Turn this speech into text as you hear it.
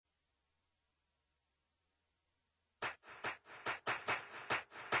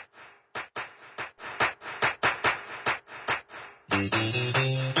Well,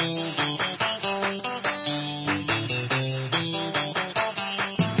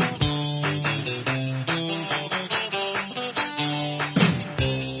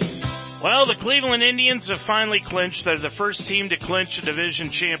 the Cleveland Indians have finally clinched. They're the first team to clinch a division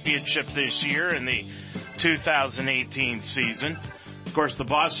championship this year in the 2018 season. Of course, the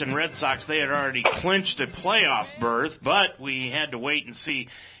Boston Red Sox, they had already clinched a playoff berth, but we had to wait and see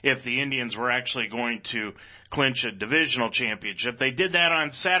if the Indians were actually going to clinch a divisional championship. They did that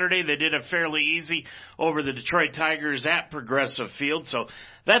on Saturday. They did it fairly easy over the Detroit Tigers at Progressive Field. So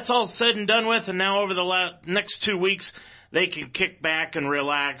that's all said and done with, and now over the next 2 weeks, they can kick back and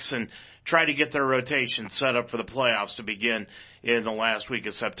relax and try to get their rotation set up for the playoffs to begin in the last week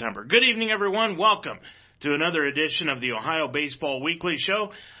of September. Good evening, everyone. Welcome to another edition of the Ohio Baseball Weekly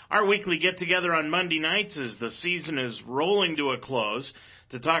Show. Our weekly get-together on Monday nights as the season is rolling to a close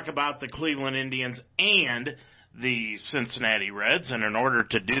to talk about the Cleveland Indians and the Cincinnati Reds. And in order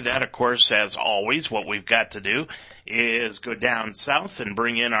to do that, of course, as always, what we've got to do is go down south and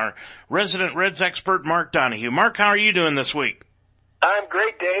bring in our resident Reds expert, Mark Donahue. Mark, how are you doing this week? I'm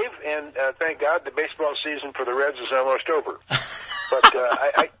great, Dave, and thank God the baseball season for the Reds is almost over. But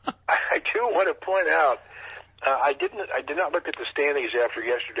I do want to point out, I did not look at the standings after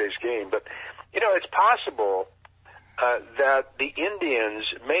yesterday's game, but it's possible that the Indians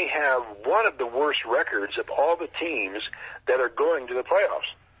may have one of the worst records of all the teams that are going to the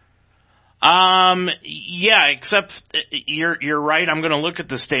playoffs. Yeah, except you're right. I'm going to look at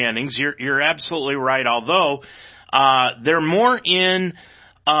the standings. You're absolutely right. Although they're more in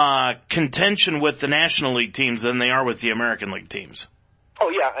contention with the National League teams than they are with the American League teams. Oh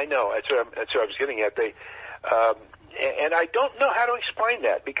yeah, I know. That's what I was getting at. And I don't know how to explain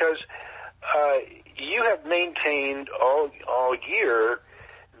that because you have maintained all year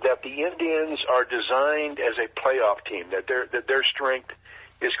that the Indians are designed as a playoff team. That their strength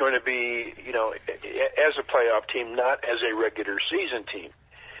is going to be, as a playoff team, not as a regular season team.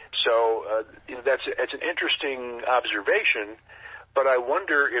 So that's an interesting observation, but I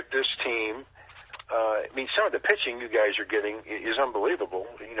wonder if this team, some of the pitching you guys are getting is unbelievable,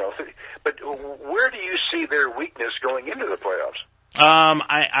 but where do you see their weakness going into the playoffs?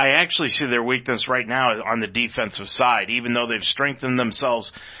 I actually see their weakness right now on the defensive side. Even though they've strengthened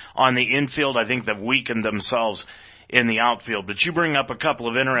themselves on the infield, I think they've weakened themselves in the outfield. But you bring up a couple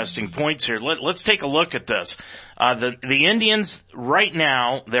of interesting points here. Let's take a look at this. The Indians right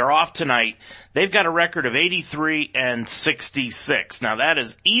now, they're off tonight. They've got a record of 83-66. Now that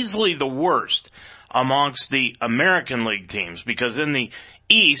is easily the worst amongst the American League teams because in the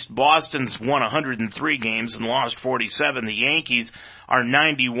East, Boston's won 103 games and lost 47. The Yankees are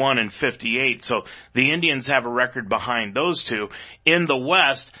 91-58. So the Indians have a record behind those two. In the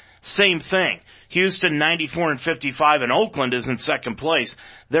West, same thing. Houston 94-55 and Oakland is in second place.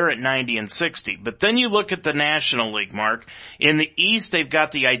 They're at 90-60. But then you look at the National League, Mark. In the East, they've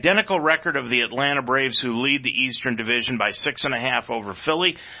got the identical record of the Atlanta Braves who lead the Eastern Division by 6.5 over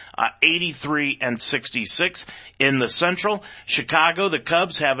Philly, 83-66. In the Central, Chicago, the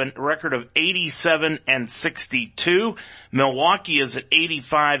Cubs have a record of 87-62. Milwaukee is at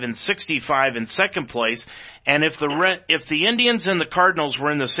 85-65 in second place. And if the Indians and the Cardinals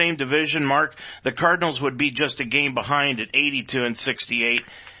were in the same division, Mark, the Cardinals would be just a game behind at 82-68.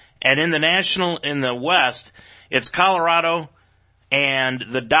 And in the West, it's Colorado and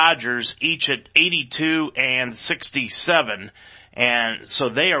the Dodgers each at 82-67. And so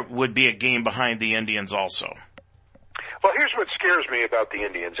they would be a game behind the Indians also. Well, here's what scares me about the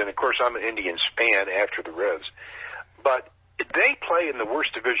Indians, and of course I'm an Indians fan after the Reds, but they play in the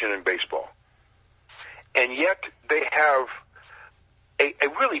worst division in baseball. And yet they have a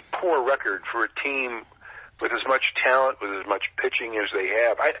really poor record for a team with as much talent, with as much pitching as they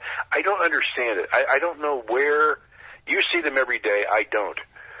have. I don't understand it. I don't know where you see them every day. I don't.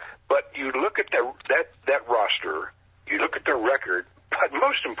 But you look at that roster, you look at their record, but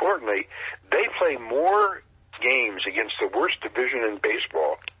most importantly, they play more games against the worst division in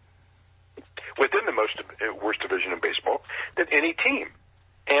baseball, within the worst division in baseball, than any team.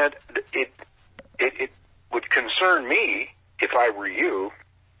 And it would concern me, if I were you,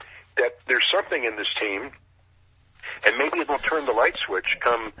 that there's something in this team, and maybe it'll turn the light switch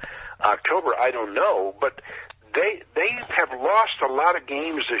come October, I don't know, but they have lost a lot of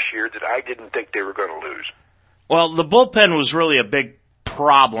games this year that I didn't think they were going to lose. Well, the bullpen was really a big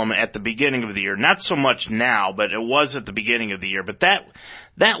problem at the beginning of the year. Not so much now, but it was at the beginning of the year. But that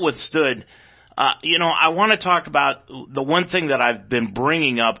withstood. I want to talk about the one thing that I've been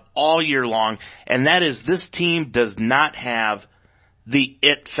bringing up all year long, and that is this team does not have the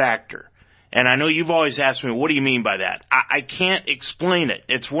it factor. And I know you've always asked me, what do you mean by that? I can't explain it.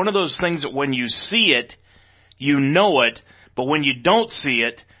 It's one of those things that when you see it, you know it, but when you don't see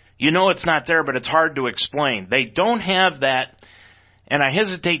it, you know it's not there, but it's hard to explain. They don't have that, and I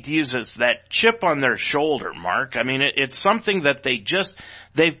hesitate to use this, that chip on their shoulder, Mark. I mean, it's something that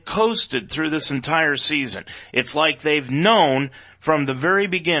they've coasted through this entire season. It's like they've known from the very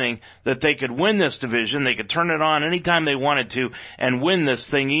beginning that they could win this division, they could turn it on anytime they wanted to and win this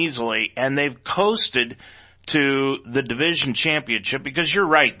thing easily, and they've coasted to the division championship because you're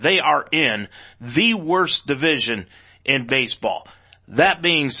right, they are in the worst division in baseball. That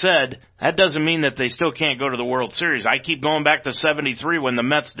being said, that doesn't mean that they still can't go to the World Series. I keep going back to 73 when the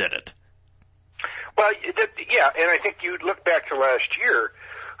Mets did it. Well, yeah, and I think you look back to last year,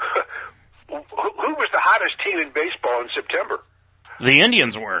 who was the hottest team in baseball in September? The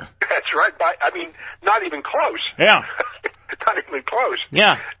Indians were. That's right. Not even close. Yeah. Not even close.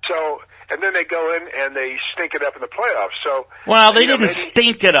 Yeah. So, and then they go in and they stink it up in the playoffs. So, well, they didn't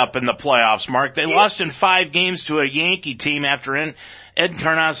stink it up in the playoffs, Mark. They lost in 5 games to a Yankee team after Ed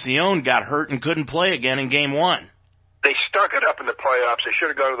Encarnacion got hurt and couldn't play again in Game 1. They stunk it up in the playoffs. They should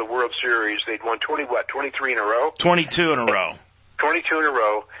have gone to the World Series. They'd won 23 in a row? 22 in a row. 22 in a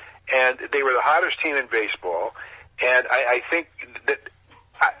row. And they were the hottest team in baseball. And I think that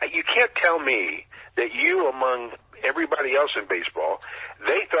you can't tell me that you, among everybody else in baseball,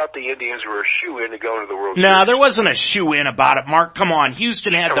 they thought the Indians were a shoo-in to go into the World Series. No, there wasn't a shoo-in about it, Mark. Come on.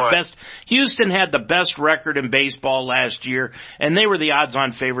 Houston had the best record in baseball last year, and they were the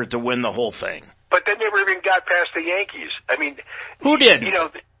odds-on favorite to win the whole thing. But they never even got past the Yankees. I mean, who did?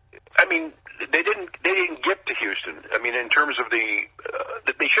 They didn't get to Houston. I mean, in terms of they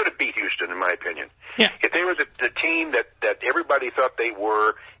should have beat Houston, in my opinion. Yeah. If they were the team that everybody thought they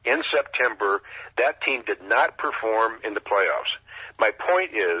were in September, that team did not perform in the playoffs. My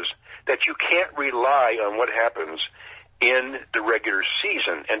point is that you can't rely on what happens in the regular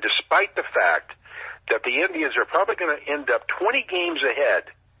season. And despite the fact that the Indians are probably going to end up 20 games ahead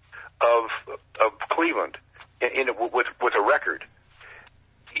of Cleveland with a record,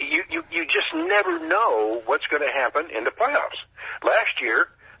 you just never know what's going to happen in the playoffs. Last year,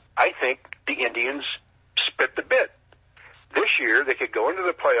 I think the Indians spit the bit. This year, they could go into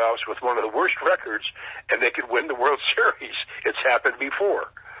the playoffs with one of the worst records, and they could win the World Series. It's happened before.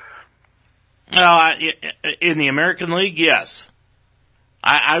 In the American League, yes.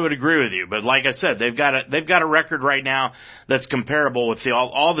 I would agree with you, but like I said, they've got a record right now that's comparable with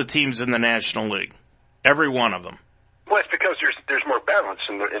all the teams in the National League, every one of them. Well, it's because there's more balance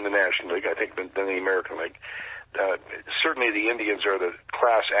in the National League, I think, than the American League. Certainly, the Indians are the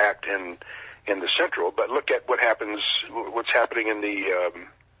class act in the Central, but look at what's happening in the.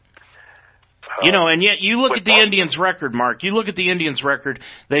 And yet you look at the Indians' record, Mark. You look at the Indians' record.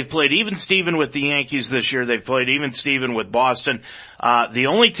 They've played even Steven with the Yankees this year. They've played even Steven with Boston. The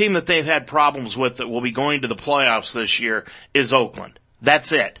only team that they've had problems with that will be going to the playoffs this year is Oakland.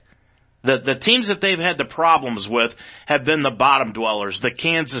 That's it. The teams that they've had the problems with have been the bottom dwellers, the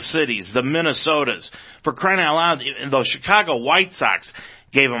Kansas Cities, the Minnesotas. For crying out loud, the Chicago White Sox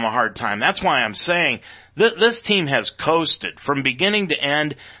gave them a hard time. That's why I'm saying this team has coasted from beginning to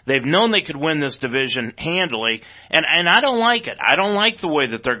end. They've known they could win this division handily, and I don't like it. I don't like the way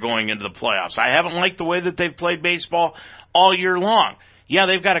that they're going into the playoffs. I haven't liked the way that they've played baseball all year long. Yeah,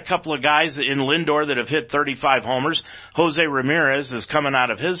 they've got a couple of guys in Lindor that have hit 35 homers. Jose Ramirez is coming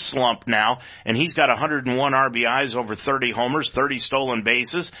out of his slump now, and he's got 101 RBIs, over 30 homers, 30 stolen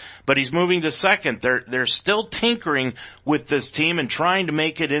bases, but he's moving to second. They're still tinkering with this team and trying to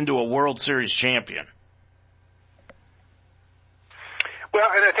make it into a World Series champion. Well,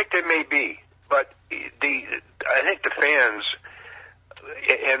 and I think they may be, but I think the fans,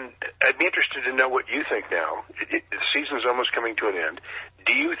 and I'd be interested to know what you think now. The season's almost coming to an end.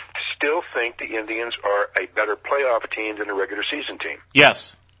 Do you still think the Indians are a better playoff team than a regular season team?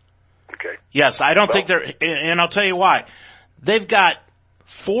 Yes. Okay. Yes, I don't think they're, and I'll tell you why. They've got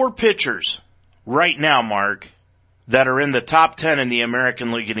 4 pitchers right now, Mark, that are in the top 10 in the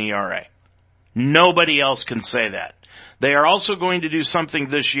American League in ERA. Nobody else can say that. They are also going to do something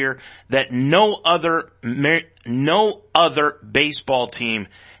this year that no other baseball team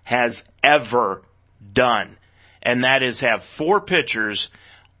has ever done. And that is have 4 pitchers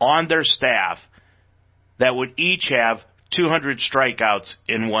on their staff that would each have 200 strikeouts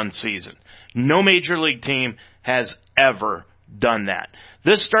in one season. No major league team has ever done that.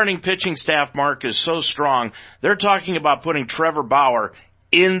 This starting pitching staff, Mark, is so strong, they're talking about putting Trevor Bauer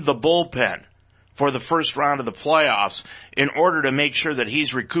in the bullpen for the first round of the playoffs in order to make sure that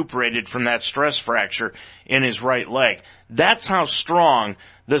he's recuperated from that stress fracture in his right leg. That's how strong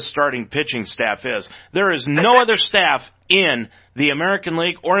this starting pitching staff is. There is no other staff in the American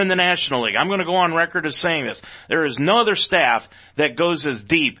League or in the National League. I'm going to go on record as saying this. There is no other staff that goes as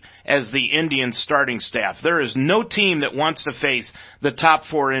deep as the Indians starting staff. There is no team that wants to face the top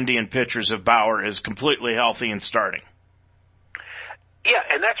 4 Indian pitchers if Bauer is completely healthy and starting. Yeah,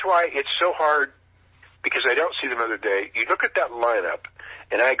 and that's why it's so hard, because I don't see them every day. You look at that lineup,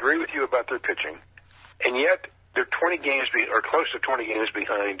 and I agree with you about their pitching, and yet they're 20 games or close to 20 games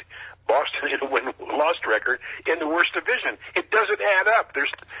behind Boston in a win-loss record in the worst division. It doesn't add up.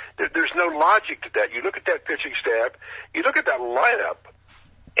 There's no logic to that. You look at that pitching staff, you look at that lineup,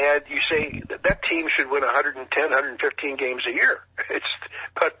 and you say that team should win 110, 115 games a year.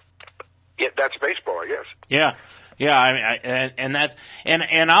 But that's baseball, I guess. Yeah. Yeah,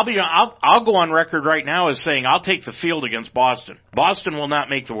 I'll go on record right now as saying I'll take the field against Boston. Boston will not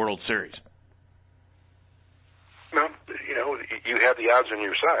make the World Series. No, you have the odds on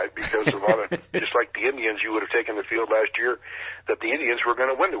your side because a lot of, just like the Indians, you would have taken the field last year that the Indians were going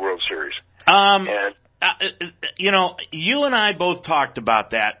to win the World Series. You and I both talked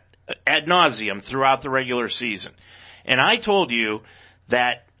about that ad nauseum throughout the regular season. And I told you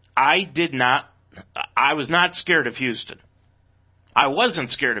that I was not scared of Houston. I wasn't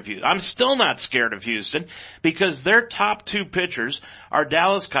scared of Houston. I'm still not scared of Houston because their top 2 pitchers are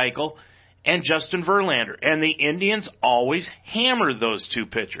Dallas Keuchel and Justin Verlander. And the Indians always hammer those 2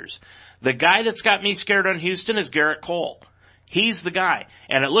 pitchers. The guy that's got me scared on Houston is Garrett Cole. He's the guy.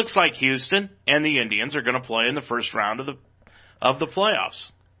 And it looks like Houston and the Indians are going to play in the first round of the playoffs.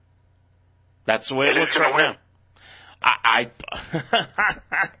 That's the way it looks right now.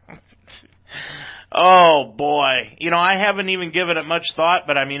 Oh boy. I haven't even given it much thought,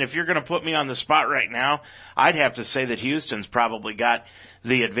 but I mean, if you're going to put me on the spot right now, I'd have to say that Houston's probably got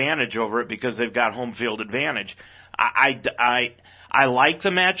the advantage over it because they've got home field advantage. I like the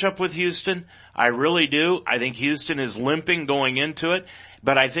matchup with Houston. I really do. I think Houston is limping going into it,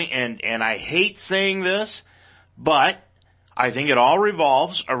 but I think, and I hate saying this, but I think it all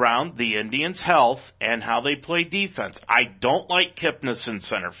revolves around the Indians' health and how they play defense. I don't like Kipnis in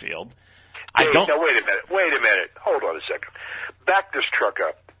center field. Now, wait a minute. Hold on a second. Back this truck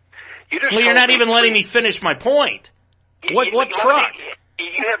up. You're not even letting me finish my point. What truck?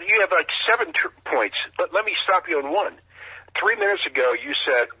 You have like 7 points. Let me stop you on one. 3 minutes ago, you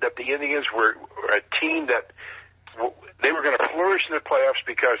said that the Indians were a team that they were going to flourish in the playoffs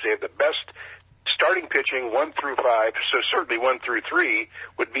because they have the best starting pitching 1 through 5. So certainly 1 through 3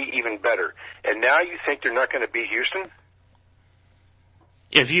 would be even better. And now you think they're not going to beat Houston?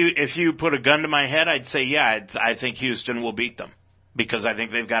 If you put a gun to my head, I'd say I think Houston will beat them because I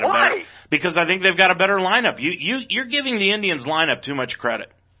think they've got a better lineup. You're giving the Indians lineup too much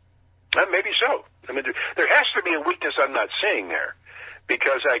credit. Maybe so. I mean, there has to be a weakness I'm not seeing there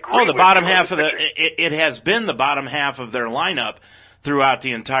because I agree. Oh, the bottom half of it has been the bottom half of their lineup throughout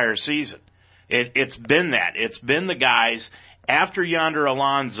the entire season. It's been that. It's been the guys after Yonder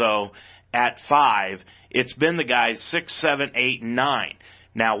Alonso at 5. It's been the guys 6, 7, 8, and 9.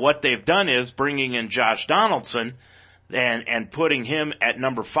 Now, what they've done is bringing in Josh Donaldson and putting him at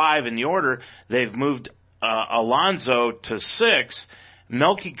number 5 in the order. They've moved Alonso to 6.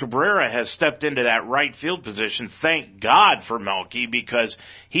 Melky Cabrera has stepped into that right field position. Thank God for Melky because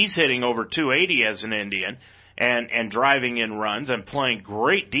he's hitting over 280 as an Indian and driving in runs and playing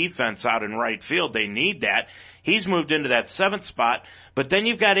great defense out in right field. They need that. He's moved into that 7th spot, but then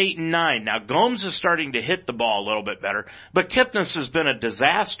you've got 8 and 9. Now, Gomes is starting to hit the ball a little bit better, but Kipnis has been a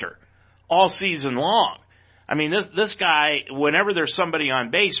disaster all season long. I mean, this guy, whenever there's somebody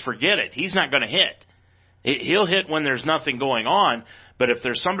on base, forget it. He's not going to hit. He'll hit when there's nothing going on, but if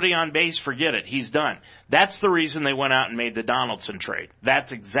there's somebody on base, forget it. He's done. That's the reason they went out and made the Donaldson trade.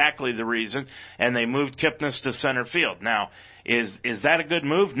 That's exactly the reason, and they moved Kipnis to center field. Now, is that a good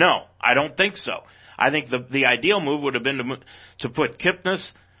move? No, I don't think so. I think the ideal move would have been to put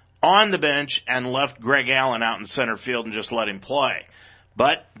Kipnis on the bench and left Greg Allen out in center field and just let him play.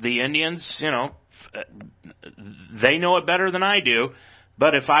 But the Indians, they know it better than I do.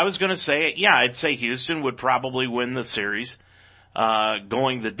 But if I was going to say it, I'd say Houston would probably win the series,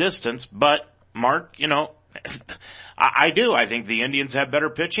 going the distance. But Mark, I do. I think the Indians have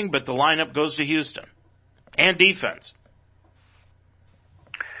better pitching, but the lineup goes to Houston and defense.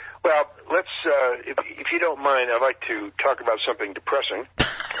 Well, let's, if you don't mind, I'd like to talk about something depressing.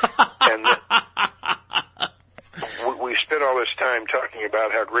 And we spent all this time talking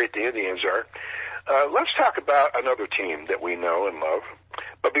about how great the Indians are. Let's talk about another team that we know and love,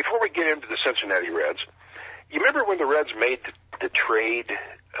 But before we get into the Cincinnati Reds, you remember when the Reds made the trade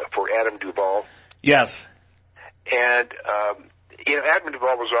for Adam Duvall? Yes. And, Adam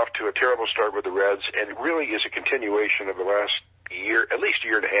Duvall was off to a terrible start with the Reds, and it really is a continuation of the last year, at least a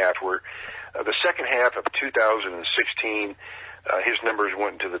year and a half, where the second half of 2016, his numbers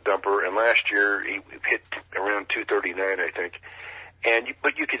went into the dumper, and last year he hit around 239, I think.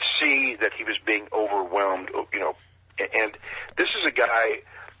 But you could see that he was being overwhelmed, and this is a guy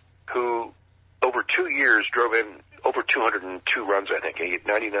who over 2 years drove in over 202 runs, I think. He had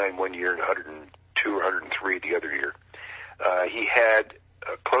 99 one year and 102 or 103 the other year. He had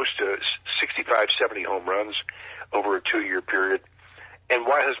close to 65, 70 home runs over a 2-year period. And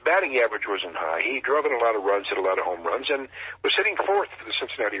while his batting average wasn't high, he drove in a lot of runs, hit a lot of home runs, and was hitting fourth for the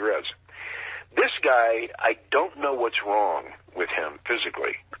Cincinnati Reds. This guy, I don't know what's wrong with him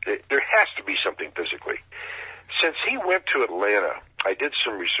physically. There has to be something physically. Since he went to Atlanta, I did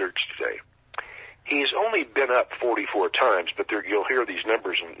some research today. He's only been up 44 times, but you'll hear these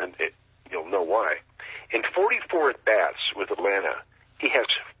numbers and you'll know why. In 44 at-bats with Atlanta, he has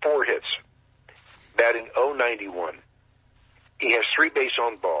 4 hits, batting .091. He has 3 base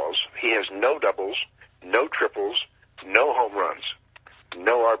on balls. He has no doubles, no triples, no home runs,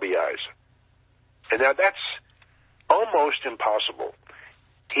 no RBIs. And now that's almost impossible.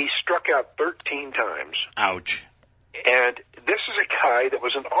 He struck out 13 times. Ouch. And this is a guy that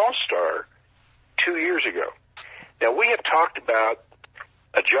was an all-star 2 years ago. Now, we have talked about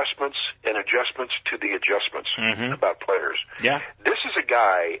adjustments to the adjustments about players. Yeah. This is a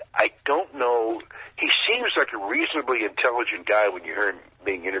guy, I don't know, he seems like a reasonably intelligent guy when you hear him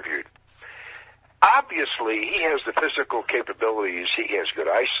being interviewed. Obviously, he has the physical capabilities. He has good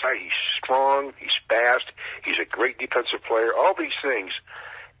eyesight. He's strong. He's fast. He's a great defensive player. All these things.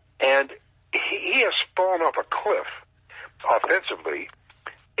 And he has fallen off a cliff offensively.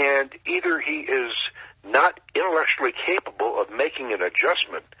 And either he is not intellectually capable of making an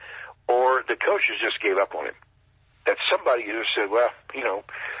adjustment, or the coaches just gave up on him. That somebody just said, well,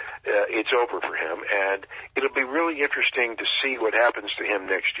 it's over for him. And it'll be really interesting to see what happens to him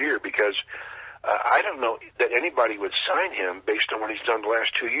next year, because I don't know that anybody would sign him based on what he's done the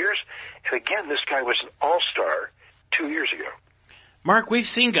last 2 years. And again, this guy was an all-star 2 years ago. Mark, we've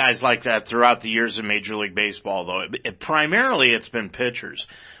seen guys like that throughout the years in Major League Baseball, though. Primarily it's been pitchers.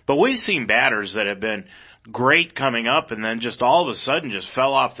 But we've seen batters that have been great coming up and then just all of a sudden just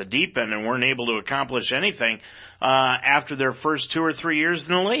fell off the deep end and weren't able to accomplish anything after their first 2 or 3 years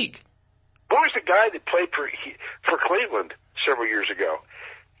in the league. What was the guy that played for Cleveland several years ago?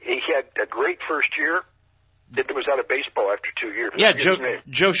 He had a great first year that was out of baseball after 2 years. Yeah,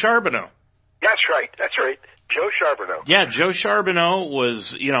 Joe Charbonneau. That's right. Joe Charbonneau. Yeah, Joe Charbonneau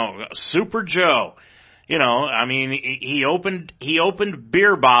was, Super Joe. He opened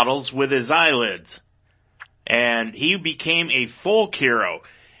beer bottles with his eyelids. And he became a folk hero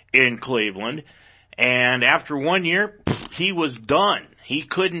in Cleveland. And after 1 year, he was done.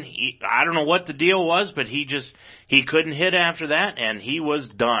 I don't know what the deal was, but he couldn't hit after that, and he was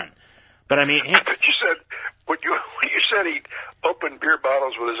done. But I mean, I thought you said, when you said he opened beer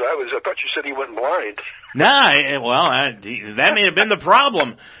bottles with his eyelids, I thought you said he went blind. That may have been the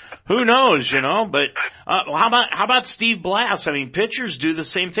problem. Who knows, But how about Steve Blass? I mean, pitchers do the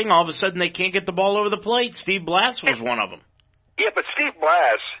same thing. All of a sudden, they can't get the ball over the plate. Steve Blass was one of them. Yeah, but Steve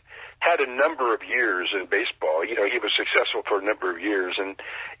Blass had a number of years in baseball. He was successful for a number of years, and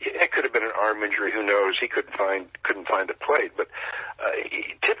it could have been an arm injury. Who knows? He couldn't find a plate. But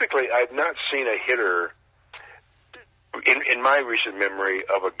typically, I've not seen a hitter in my recent memory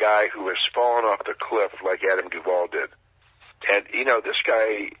of a guy who has fallen off the cliff like Adam Duvall did. And this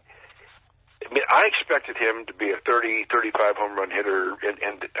guy, I expected him to be a 30, 35 home run hitter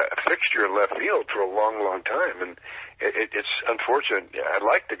and a fixture in left field for a long, long time. And it's unfortunate. I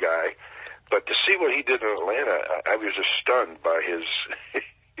like the guy, but to see what he did in Atlanta, I was just stunned by his,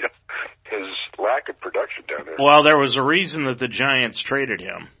 his lack of production down there. Well, there was a reason that the Giants traded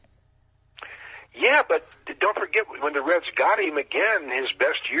him. Yeah, but don't forget, when the Reds got him again, his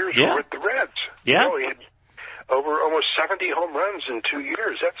best years were with the Reds. Yeah. He had over almost 70 home runs in 2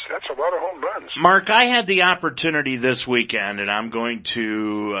 years. That's a lot of home runs. Mark, I had the opportunity this weekend, and I'm going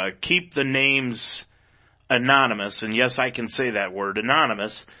to keep the names anonymous, and yes, I can say that word,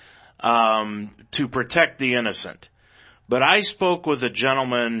 anonymous, to protect the innocent. But I spoke with a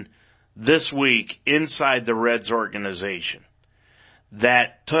gentleman this week inside the Reds organization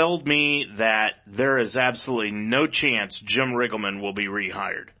that told me that there is absolutely no chance Jim Riggleman will be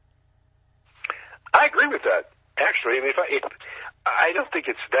rehired. I agree with that. Actually, I don't think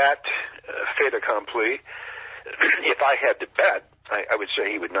it's that fait accompli. If I had to bet, I would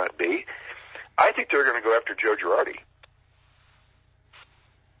say he would not be. I think they're going to go after Joe Girardi.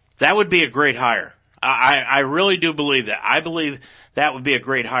 That would be a great hire. I really do believe that. I believe that would be a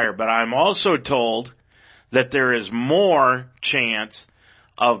great hire, but I'm also told that there is more chance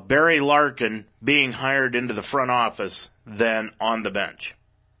of Barry Larkin being hired into the front office than on the bench.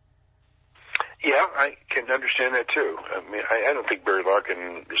 Yeah, I can understand that too. I mean, I don't think Barry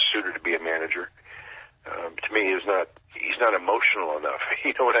Larkin is suited to be a manager. To me, he's not emotional enough.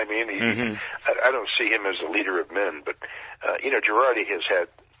 You know what I mean? I don't see him as a leader of men. But Girardi has had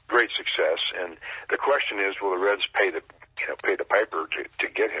great success, and the question is, will the Reds pay the piper to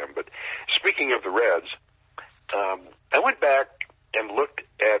get him? But speaking of the Reds, I went back and looked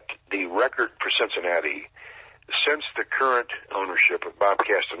at the record for Cincinnati since the current ownership of Bob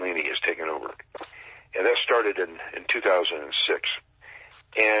Castellini has taken over. And that started in 2006.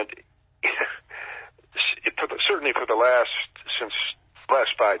 And certainly for the last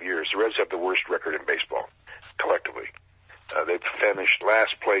 5 years, the Reds have the worst record in baseball, collectively. They've finished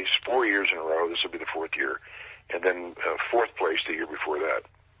last place 4 years in a row. This will be the fourth year. And then fourth place the year before that.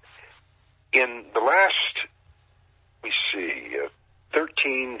 In the last,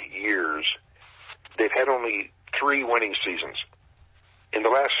 13 years, they've had only 3 winning seasons. In the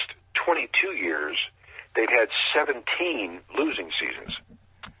last 22 years, they've had 17 losing seasons.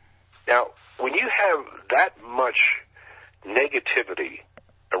 Now, when you have that much negativity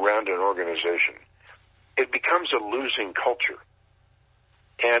around an organization, it becomes a losing culture.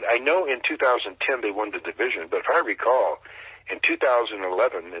 And I know in 2010 they won the division, but if I recall, in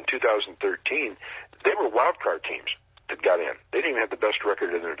 2011 and 2013, they were wild card teams that got in. They didn't even have the best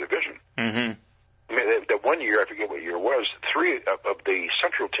record in their division. Mm-hmm. I mean, that 1 year, I forget what year it was, 3 of the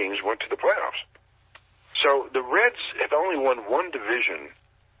Central teams went to the playoffs. So the Reds have only won one division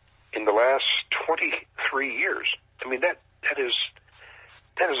in the last 23 years. I mean, that is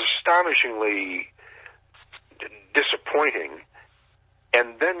astonishingly disappointing.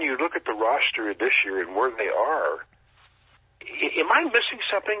 And then you look at the roster this year and where they are. Am I missing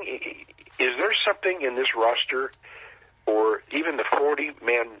something? Is there something in this roster, or even the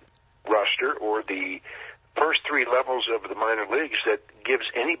 40-man roster, or the first 3 levels of the minor leagues that gives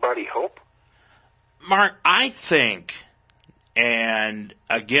anybody hope? Mark, I think, and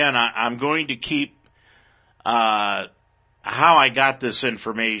again, I'm going to keep how I got this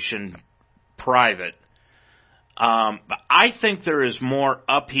information private. I think there is more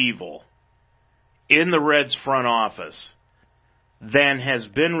upheaval in the Reds front office than has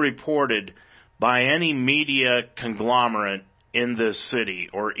been reported by any media conglomerate in this city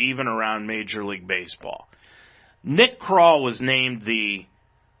or even around Major League Baseball. Nick Krall was named the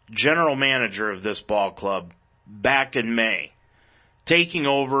general manager of this ball club back in May, taking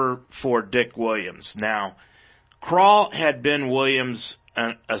over for Dick Williams. Now, Krall had been Williams'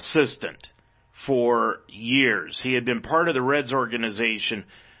 assistant for years. He had been part of the Reds organization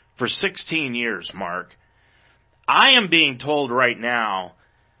for 16 years, Mark. I am being told right now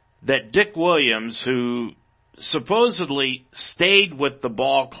that Dick Williams, who supposedly stayed with the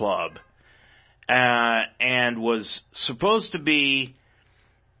ball club and was supposed to be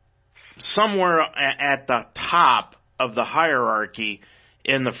somewhere at the top of the hierarchy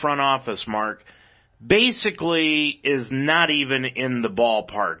in the front office, Mark, basically is not even in the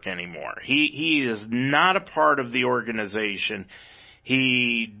ballpark anymore. He is not a part of the organization.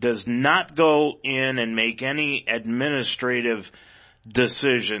 He does not go in and make any administrative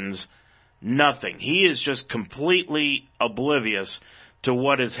decisions. Nothing. He is just completely oblivious to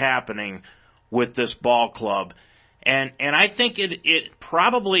what is happening with this ball club. And I think it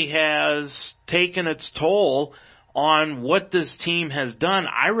probably has taken its toll on what this team has done.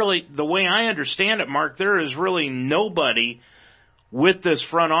 The way I understand it, Mark, there is really nobody with this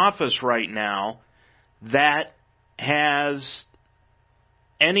front office right now that has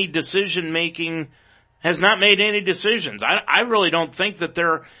any decision making, has not made any decisions. I really don't think that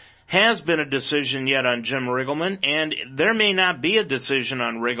there has been a decision yet on Jim Riggleman, and there may not be a decision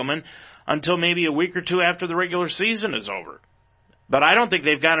on Riggleman until maybe a week or two after the regular season is over. But I don't think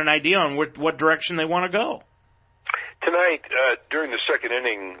they've got an idea on what direction they want to go. Tonight, during the second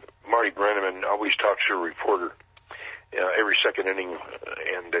inning, Marty Brennaman always talks to a reporter every second inning,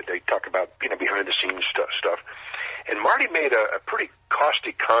 and they talk about behind-the-scenes stuff. And Marty made a pretty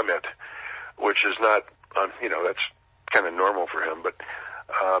caustic comment, which is not, that's kind of normal for him. But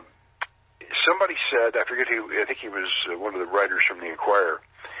somebody said, I think he was one of the writers from the Inquirer,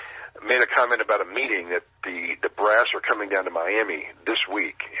 made a comment about a meeting that the brass are coming down to Miami this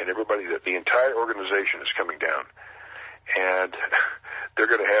week, and the entire organization is coming down. And they're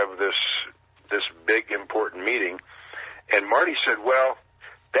going to have this big important meeting, And Marty said, well,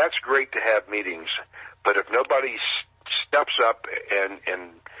 that's great to have meetings, but if nobody steps up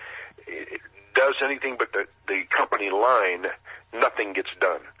and does anything but the company line, nothing gets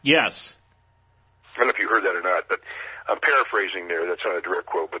done. Yes. I don't know if you heard that or not, but I'm paraphrasing there. That's not a direct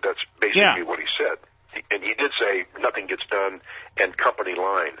quote, but that's basically what he said. And he did say nothing gets done and company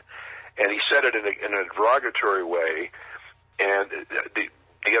line. And he said it in a derogatory way. And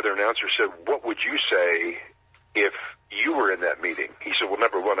the other announcer said, what would you say if you were in that meeting? He said, well,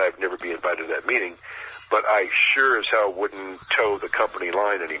 number one, I'd never be invited to that meeting, but I sure as hell wouldn't toe the company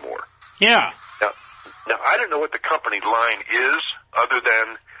line anymore. Yeah. Now I don't know what the company line is other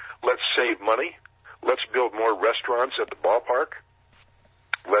than let's save money. Let's build more restaurants at the ballpark.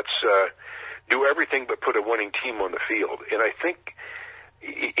 Let's do everything but put a winning team on the field. And I think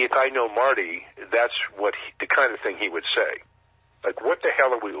if I know Marty, that's the kind of thing he would say. Like, what the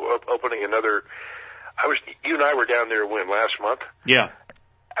hell are we opening another? You and I were down there last month? Yeah.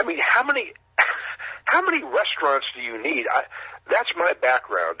 I mean, how many restaurants do you need? That's my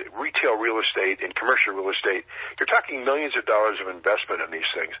background, retail real estate and commercial real estate. You're talking millions of dollars of investment in these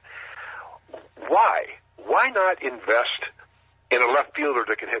things. Why? Why not invest in a left fielder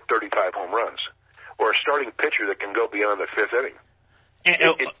that can hit 35 home runs or a starting pitcher that can go beyond the fifth inning?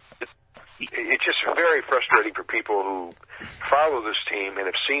 It's just very frustrating for people who follow this team and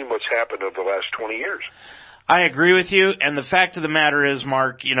have seen what's happened over the last 20 years. I agree with you, and the fact of the matter is,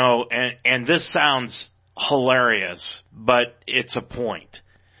 Mark, and this sounds hilarious, but it's a point,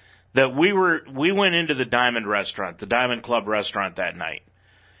 that we went into the Diamond restaurant, the Diamond Club restaurant that night,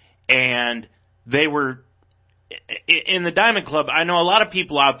 and they were in the Diamond Club. I know a lot of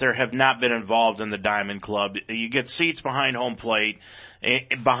people out there have not been involved in the Diamond Club. You get seats behind home plate.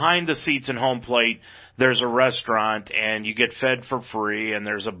 Behind the seats in home plate, there's a restaurant, and you get fed for free, and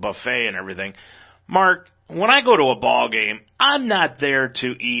there's a buffet and everything. Mark, when I go to a ball game, I'm not there to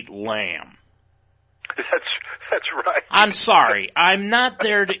eat lamb. That's right. I'm sorry. I'm not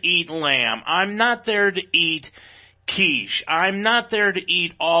there to eat lamb. I'm not there to eat quiche. I'm not there to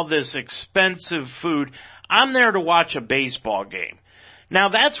eat all this expensive food. I'm there to watch a baseball game. Now,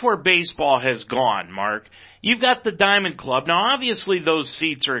 that's where baseball has gone, Mark. You've got the Diamond Club. Now, obviously, those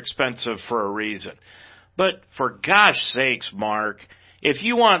seats are expensive for a reason. But for gosh sakes, Mark, if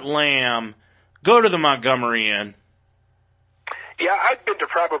you want lamb, go to the Montgomery Inn. Yeah, I've been to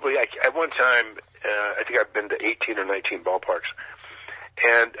probably, at one time, I think I've been to 18 or 19 ballparks.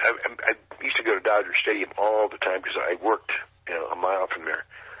 And I used to go to Dodger Stadium all the time because I worked a mile from there.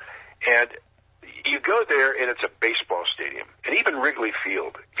 And you go there, and it's a baseball stadium. And even Wrigley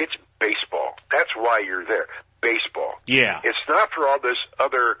Field, it's baseball. That's why you're there, baseball. Yeah. It's not for all this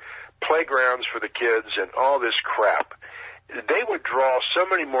other playgrounds for the kids and all this crap. They would draw so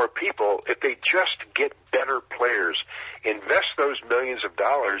many more people if they just get better players, invest those millions of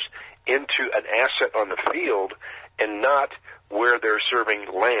dollars into an asset on the field and not where they're serving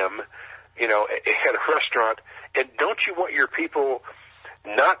lamb, at a restaurant. And don't you want your people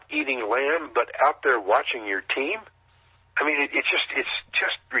not eating lamb, but out there watching your team? I mean, it's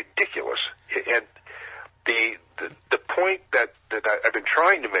just ridiculous. And the point that I've been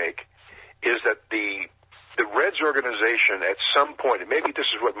trying to make is that the Reds organization at some point, and maybe this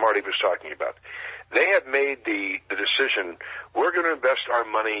is what Marty was talking about, they have made the decision, we're going to invest our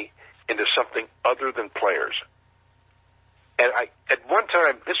money into something other than players. And at one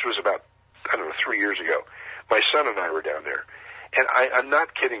time, this was about, 3 years ago, my son and I were down there. And I'm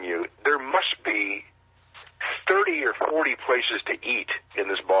not kidding you, there must be 30 or 40 places to eat in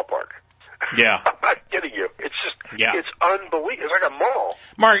this ballpark. Yeah. I'm not kidding you. It's just, It's unbelievable. It's like a mall.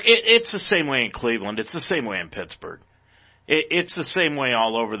 Mark, it's the same way in Cleveland. It's the same way in Pittsburgh. It's the same way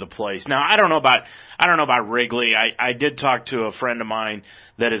all over the place. Now, I don't know about Wrigley. I did talk to a friend of mine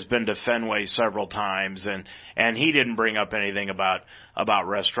that has been to Fenway several times, and he didn't bring up anything about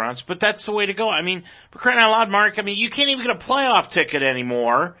restaurants, but that's the way to go. I mean, for crying out loud, Mark, you can't even get a playoff ticket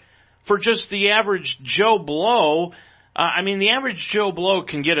anymore for just the average Joe Blow. The average Joe Blow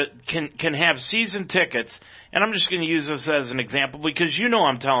can have season tickets, and I'm just going to use this as an example because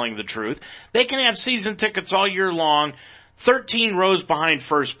I'm telling the truth. They can have season tickets all year long, 13 rows behind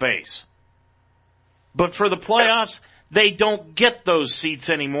first base. But for the playoffs, they don't get those seats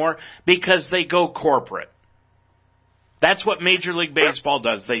anymore because they go corporate. That's what Major League Baseball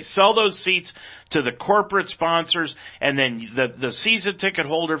does. They sell those seats to the corporate sponsors, and then the season ticket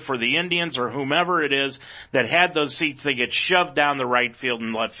holder for the Indians or whomever it is that had those seats, they get shoved down the right field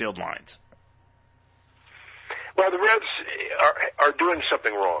and left field lines. Well, the Reds are doing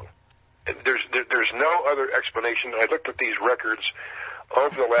something wrong. There's no other explanation. I looked at these records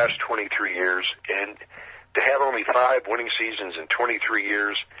over the last 23 years, and to have only 5 winning seasons in 23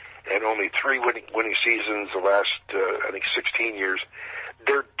 years and only 3 winning seasons the last, 16 years,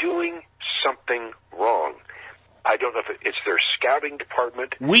 they're doing something wrong. I don't know if it's their scouting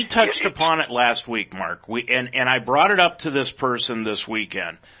department. We touched upon it last week, Mark. And I brought it up to this person this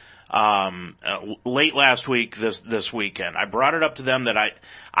weekend. Late last week, this weekend. I brought it up to them that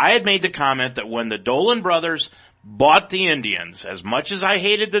I had made the comment that when the Dolan brothers bought the Indians, as much as I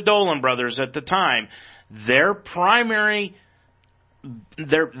hated the Dolan brothers at the time, their primary,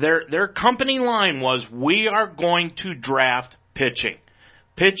 their company line was, we are going to draft pitching.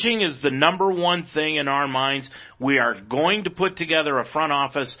 Pitching is the number one thing in our minds. We are going to put together a front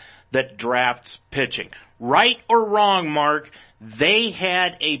office that drafts pitching. Right or wrong, Mark, they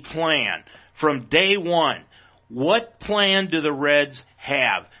had a plan from day one. What plan do the Reds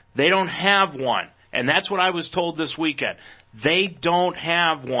have? They don't have one. And that's what I was told this weekend. They don't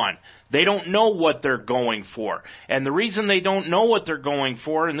have one. They don't know what they're going for. And the reason they don't know what they're going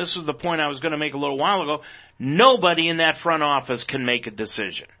for, and this is the point I was going to make a little while ago, nobody in that front office can make a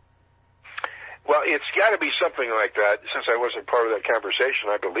decision. Well, it's got to be something like that. Since I wasn't part of that conversation,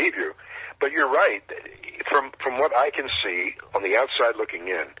 I believe you. But you're right. From what I can see on the outside looking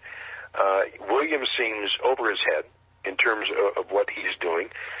in, Williams seems over his head in terms of what he's doing.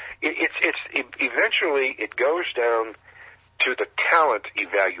 Eventually it goes down to the talent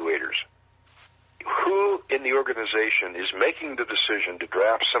evaluators. Who in the organization is making the decision to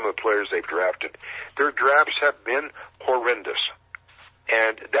draft some of the players they've drafted? Their drafts have been horrendous.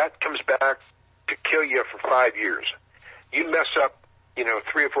 And that comes back to kill you for 5 years. You mess up, 3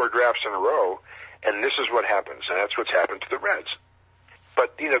 or 4 drafts in a row, and this is what happens. And that's what's happened to the Reds.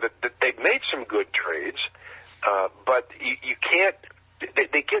 But, they've made some good trades, but you can't,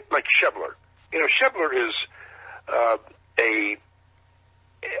 they get like Schebler. Schebler is a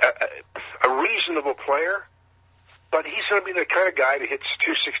reasonable player, but he's going to be the kind of guy that hits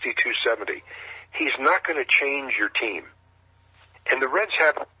 260, 270. He's not going to change your team. And the Reds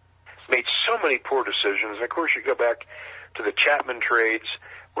have made so many poor decisions. And of course, you go back to the Chapman trades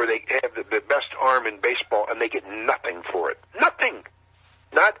where they have the best arm in baseball and they get nothing for it. Nothing.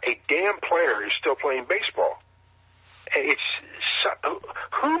 Not a damn player is still playing baseball.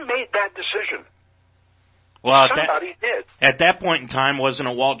 Who made that decision? Well, somebody did. At that point in time, wasn't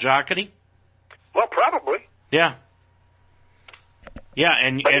it Walt Jocketty? Well, probably. Yeah. Yeah,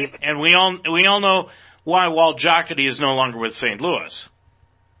 and we all know why Walt Jocketty is no longer with St. Louis.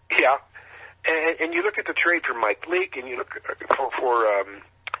 Yeah, and you look at the trade for Mike Leake, and you look for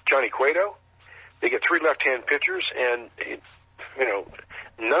Johnny Cueto. They get 3 left-hand pitchers, and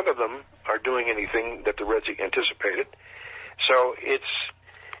none of them are doing anything that the Reds anticipated. So it's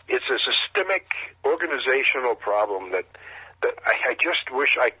a systemic organizational problem that I just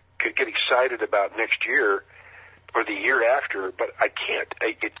wish I could get excited about next year or the year after, but I can't.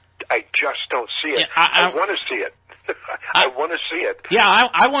 I just don't see it. Yeah, I want to see it. I want to see it. Yeah,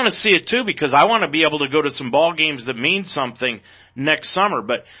 I want to see it too, because I want to be able to go to some ball games that mean something next summer.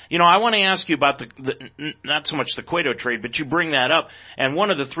 But, I want to ask you about the not so much the Cueto trade, but you bring that up. And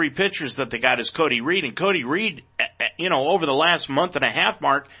one of the 3 pitchers that they got is Cody Reed. And Cody Reed, over the last month and a half,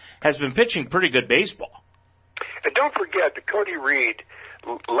 Mark, has been pitching pretty good baseball. And don't forget that Cody Reed,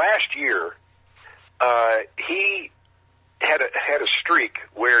 last year, he had a streak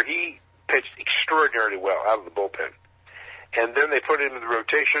where he pitched extraordinarily well out of the bullpen. And then they put it into the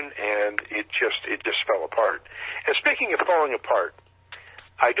rotation, and it just fell apart. And speaking of falling apart,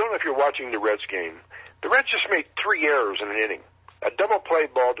 I don't know if you're watching the Reds game. The Reds just made 3 errors in an inning. A double play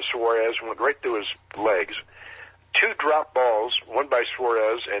ball to Suarez went right through his legs. 2 drop balls, one by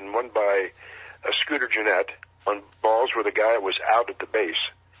Suarez and one by Scooter Gennett, on balls where the guy was out at the base.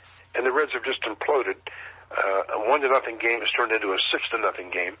 And the Reds have just imploded. A 1-0 game has turned into a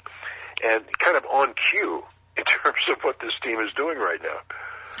 6-0 game. And kind of on cue in terms of what this team is doing right now.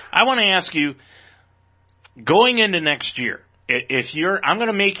 I want to ask you, going into next year, I'm going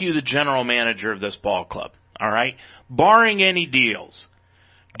to make you the general manager of this ball club, all right? Barring any deals,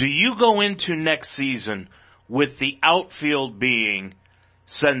 do you go into next season with the outfield being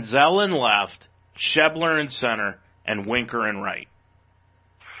Senzel in left, Schebler in center, and Winker in right?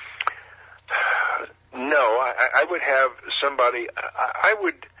 No, I would have somebody. I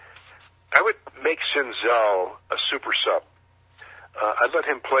would make Senzel a super sub. I'd let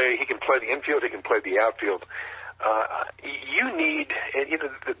him play. He can play the infield. He can play the outfield. You need,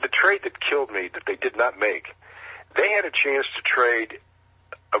 the trade that killed me that they did not make. They had a chance to trade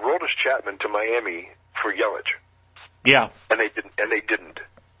Aroldis Chapman to Miami for Yelich. Yeah, and they didn't.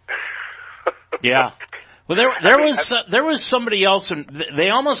 Yeah. Well, there was somebody else, and they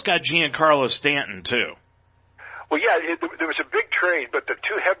almost got Giancarlo Stanton too. Well, yeah, there was a big trade, but the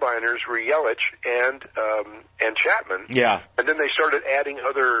two headliners were Yelich and Chapman. Yeah. And then they started adding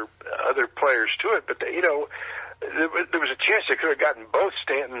other players to it. But there was a chance they could have gotten both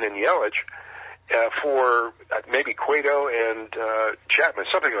Stanton and Yelich for maybe Cueto and Chapman,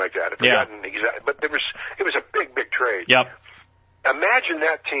 something like that. But it was a big trade. Yep. Imagine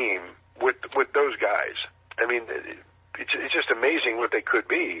that team with those guys. I mean, it's just amazing what they could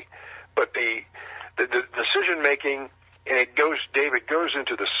be. But the decision making, and it goes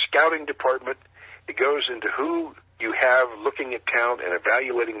into the scouting department. It goes into who you have looking at talent and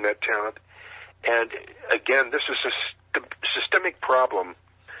evaluating that talent. And again, this is a systemic problem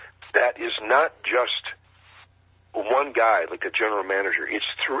that is not just one guy, like the general manager. It's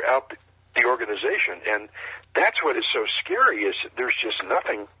throughout the organization, and that's what is so scary. Is there's just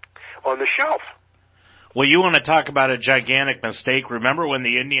nothing on the shelf. Well, you want to talk about a gigantic mistake? Remember when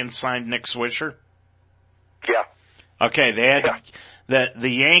the Indians signed Nick Swisher? Yeah. Okay, they had the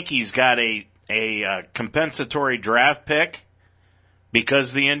Yankees got a compensatory draft pick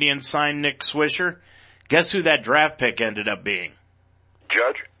because the Indians signed Nick Swisher. Guess who that draft pick ended up being?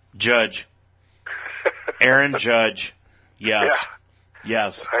 Judge. Aaron Judge. Yes. Yeah.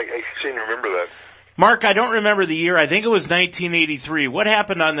 Yes. I seem to remember that. Mark, I don't remember the year. I think it was 1983. What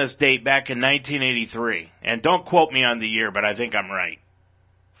happened on this date back in 1983? And don't quote me on the year, but I think I'm right.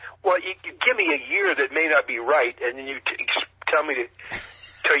 Well, you give me a year that may not be right, and then you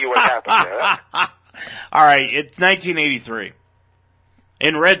tell you what happened. Yeah? All right, it's 1983.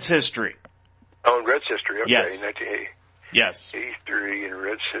 In Reds history. Oh, in Reds history. Okay, yes. 1980. Yes. 83 in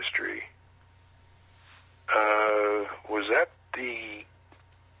Reds history. Was that the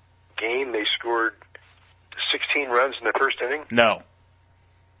game they scored 16 runs in the first inning?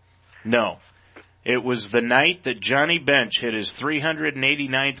 No. It was the night that Johnny Bench hit his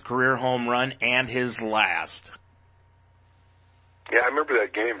 389th career home run and his last. Yeah, I remember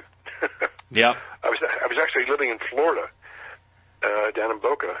that game. Yep. I was actually living in Florida, down in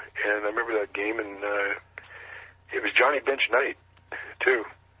Boca, and I remember that game, and it was Johnny Bench night, too.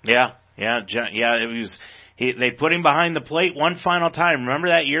 Yeah. It was. They put him behind the plate one final time. Remember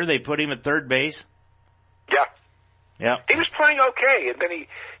that year they put him at third base? Yeah. He was playing okay, and then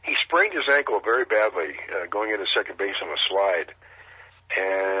he sprained his ankle very badly going into second base on a slide,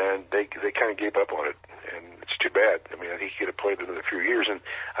 and they kind of gave up on it, and it's too bad. I mean, I think he could have played another few years, and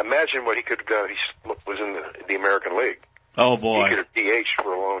imagine what he could have done if he was in the American League. Oh, boy. He could have DH'd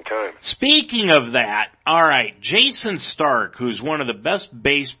for a long time. Speaking of that, all right, Jason Stark, who's one of the best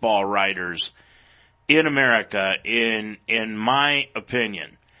baseball writers in America, in my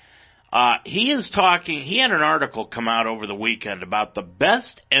opinion, he had an article come out over the weekend about the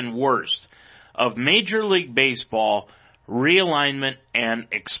best and worst of Major League Baseball realignment and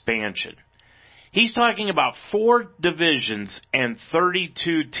expansion. He's talking about 4 divisions and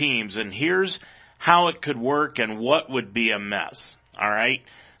 32 teams, and here's how it could work and what would be a mess. All right?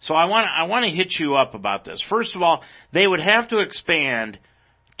 So I want to hit you up about this. First of all, they would have to expand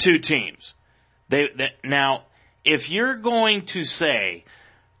 2 teams. Now, if you're going to say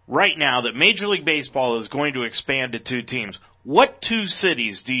right now that Major League Baseball is going to expand to 2 teams, what 2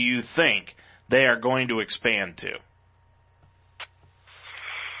 cities do you think they are going to expand to?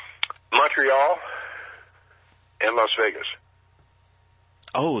 Montreal and Las Vegas.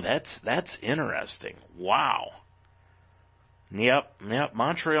 Oh, that's interesting. Wow. Yep,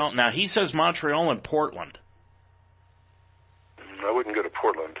 Montreal. Now, he says Montreal and Portland. I wouldn't go to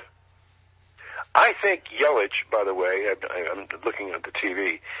Portland. I think Yelich, by the way, I'm looking at the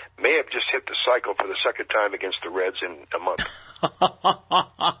TV, may have just hit the cycle for the second time against the Reds in a month.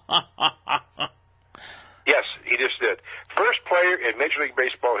 Yes, he just did. First player in Major League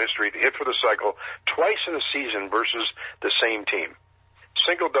Baseball history to hit for the cycle twice in a season versus the same team.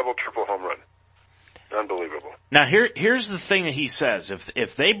 Single, double, triple home run. Unbelievable. Now here's the thing that he says.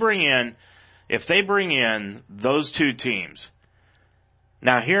 If they bring in those 2 teams.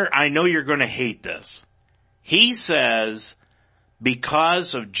 Now here, I know you're going to hate this. He says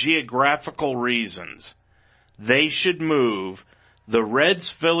because of geographical reasons, they should move the Reds,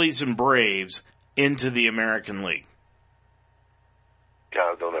 Phillies, and Braves into the American League.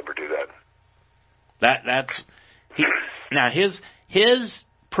 Yeah, they'll never do that. Now his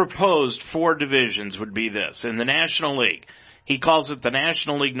proposed 4 divisions would be this. In the National League, he calls it the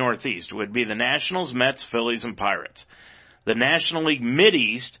National League Northeast. It would be the Nationals, Mets, Phillies, and Pirates. The National League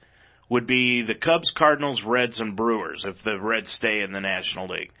Mideast would be the Cubs, Cardinals, Reds, and Brewers, if the Reds stay in the National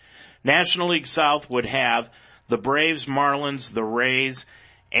League. National League South would have the Braves, Marlins, the Rays,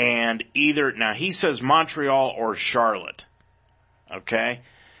 and now he says Montreal or Charlotte. Okay?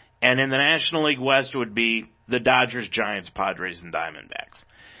 And in the National League West would be the Dodgers, Giants, Padres, and Diamondbacks.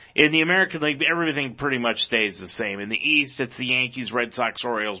 In the American League, everything pretty much stays the same. In the East, it's the Yankees, Red Sox,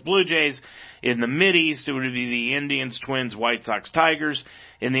 Orioles, Blue Jays. In the Mid-East, it would be the Indians, Twins, White Sox, Tigers.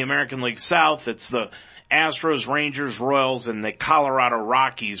 In the American League South, it's the Astros, Rangers, Royals, and the Colorado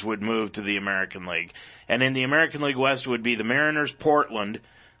Rockies would move to the American League. And in the American League West, it would be the Mariners, Portland,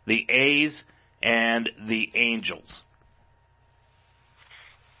 the A's, and the Angels.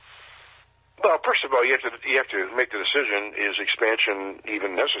 Well, first of all, you have to make the decision: is expansion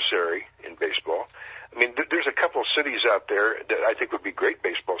even necessary in baseball? I mean, there's a couple of cities out there that I think would be great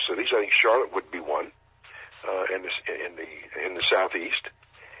baseball cities. I think Charlotte would be one in the southeast,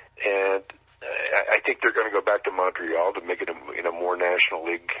 and I think they're going to go back to Montreal to make it a more national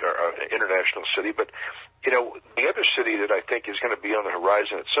league or international city. But the other city that I think is going to be on the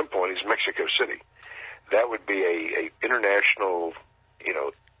horizon at some point is Mexico City. That would be a international,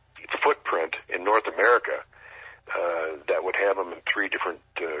 footprint in North America that would have them in 3 different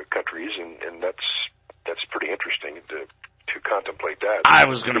countries, and that's pretty interesting to contemplate that. I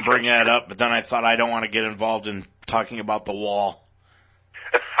was going to bring that up, but then I thought I don't want to get involved in talking about the wall.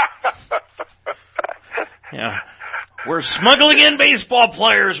 Yeah, we're smuggling in baseball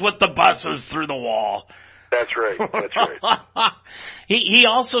players with the buses through the wall. That's right. That's right. He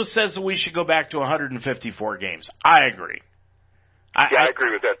also says that we should go back to 154 games. I agree. I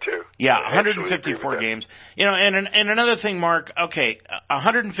agree with that too. Yeah, 154 games. And another thing, Mark, okay,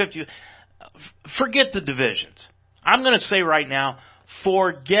 150, forget the divisions. I'm going to say right now,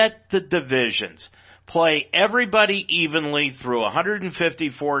 forget the divisions. Play everybody evenly through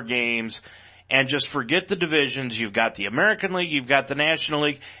 154 games and just forget the divisions. You've got the American League, you've got the National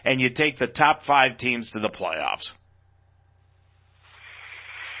League, and you take the top 5 teams to the playoffs.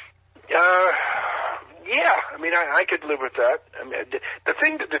 Yeah, I mean, I could live with that. I mean, the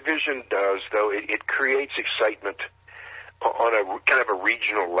thing the division does, though, it creates excitement on a kind of a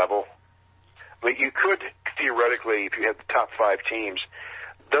regional level. I mean, you could theoretically, if you had the top 5 teams,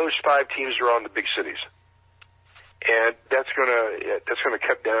 those 5 teams are on the big cities, and that's gonna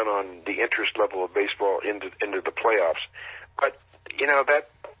cut down on the interest level of baseball into the playoffs. But that.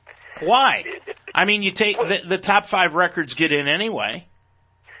 Why? I mean, you take the top 5 records get in anyway.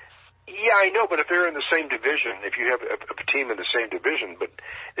 Yeah, I know, but if they're in the same division, if you have a team in the same division, but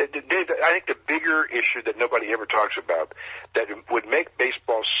Dave, I think the bigger issue that nobody ever talks about that would make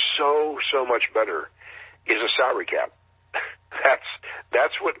baseball so much better is a salary cap.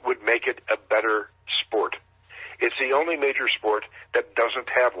 That's what would make it a better sport. It's the only major sport that doesn't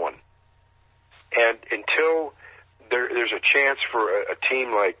have one. And until there's a chance for a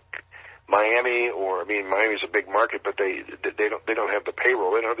team like Miami, Miami's a big market, but they don't have the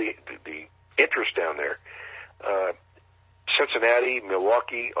payroll. They don't have the interest down there. Cincinnati,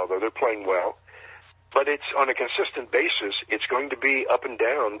 Milwaukee, although they're playing well, but it's on a consistent basis. It's going to be up and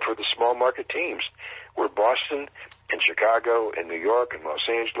down for the small market teams, where Boston and Chicago and New York and Los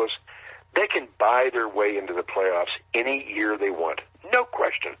Angeles, they can buy their way into the playoffs any year they want, no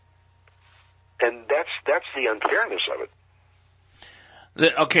question. And that's the unfairness of it.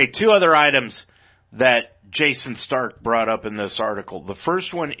 Okay, 2 other items that Jason Stark brought up in this article. The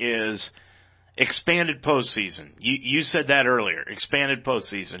first one is expanded postseason. You said that earlier, expanded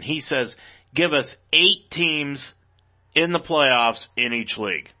postseason. He says, give us 8 teams in the playoffs in each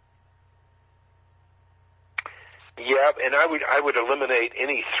league. Yeah, and I would eliminate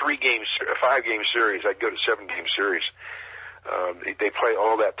any 5-game series. I'd go to 7-game series. They play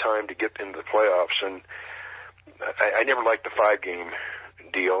all that time to get into the playoffs, and I never liked the 5-game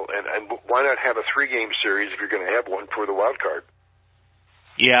deal. And why not have a 3-game series if you're going to have one for the wild card?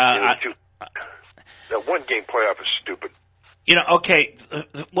 Yeah, the 1-game playoff is stupid. Okay.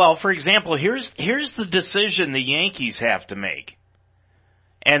 Well, for example, here's the decision the Yankees have to make,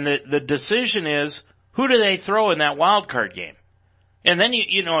 and the decision is, who do they throw in that wild card game? And then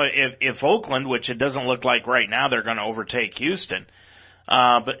if Oakland, which it doesn't look like right now, they're going to overtake Houston.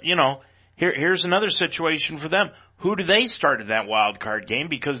 But here's another situation for them. Who do they start in that wild card game?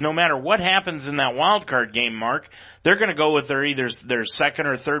 Because no matter what happens in that wild card game, Mark, they're going to go with their second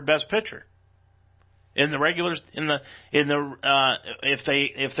or third best pitcher in the regulars if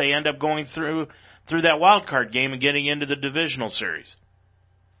they end up going through that wild card game and getting into the divisional series.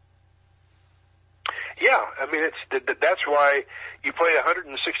 Yeah, I mean that's why you play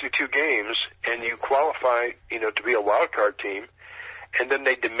 162 games and you qualify, to be a wild card team, and then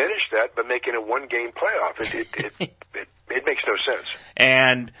they diminish that by making a 1-game playoff. It makes no sense.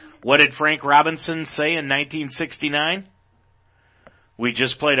 And what did Frank Robinson say in 1969? We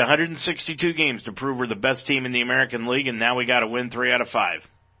just played 162 games to prove we're the best team in the American League, and now we got to win 3 out of 5.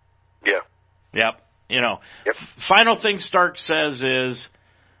 Yeah. Yep. Yep. Final thing Stark says is,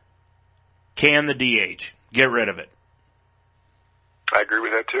 can the DH get rid of it? I agree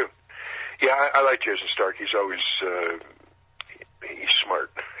with that too. Yeah, I like Jason Stark. He's always he's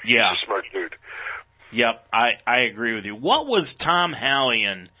smart. Yeah, he's a smart dude. Yep, I agree with you. What was Tom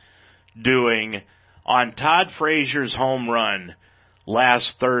Hallion doing on Todd Frazier's home run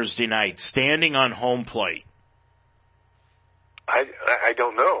last Thursday night, standing on home plate? I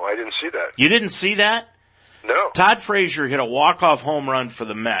don't know. I didn't see that. You didn't see that? No. Todd Frazier hit a walk-off home run for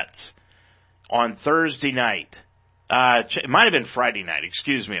the Mets on Thursday night. It might have been Friday night,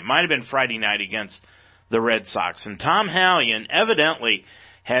 excuse me. It might have been Friday night against the Red Sox. And Tom Hallion evidently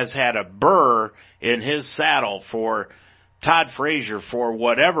has had a burr in his saddle for Todd Frazier for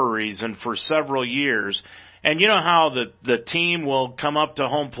whatever reason for several years. And you know how the team will come up to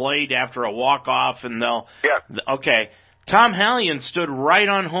home plate after a walk-off and they'll... Yeah. Okay. Tom Hallion stood right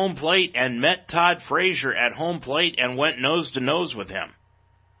on home plate and met Todd Frazier at home plate and went nose to nose with him.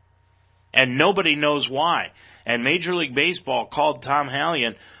 And nobody knows why. And Major League Baseball called Tom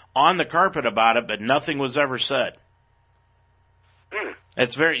Hallion on the carpet about it, but nothing was ever said.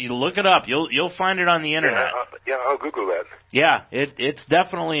 It's you look it up. You'll find it on the internet. Yeah, I'll Google that. Yeah, it's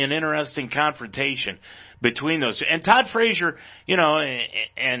definitely an interesting confrontation between those two. And Todd Frazier,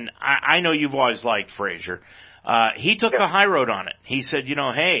 and I know you've always liked Frazier. He took the high road on it. He said,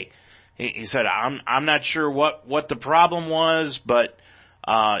 hey, he said, I'm not sure what the problem was, but,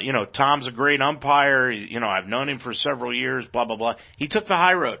 Tom's a great umpire. I've known him for several years, blah, blah, blah. He took the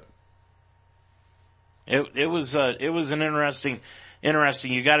high road. It was an interesting,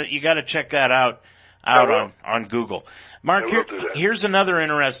 you gotta check that out on Google. Mark, here's another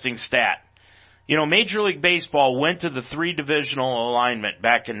interesting stat. Major League Baseball went to the 3-divisional alignment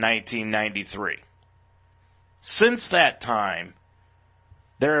back in 1993. Since that time,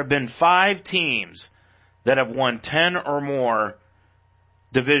 there have been 5 teams that have won 10 or more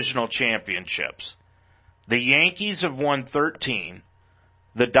divisional championships. The Yankees have won 13,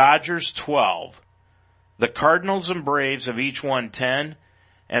 the Dodgers 12, the Cardinals and Braves have each won 10,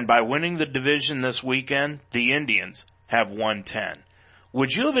 and by winning the division this weekend, the Indians have won 10.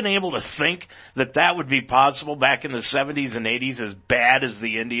 Would you have been able to think that would be possible back in the 70s and 80s, as bad as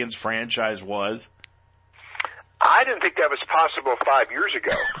the Indians franchise was? I didn't think that was possible 5 years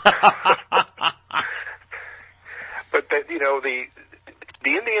ago. But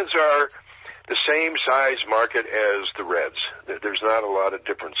the Indians are the same size market as the Reds. There's not a lot of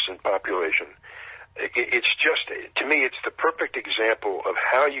difference in population. It's just, to me, it's the perfect example of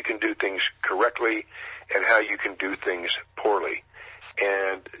how you can do things correctly and how you can do things poorly.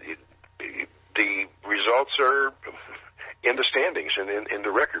 And the results are in the standings and in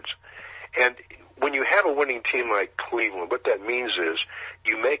the records. And when you have a winning team like Cleveland, what that means is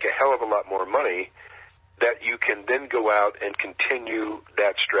you make a hell of a lot more money that you can then go out and continue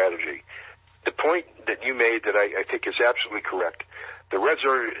that strategy. The point that you made that I think is absolutely correct. The Reds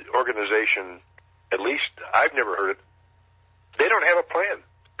organization, at least I've never heard it, they don't have a plan.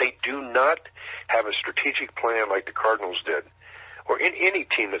 They do not have a strategic plan like the Cardinals did, or any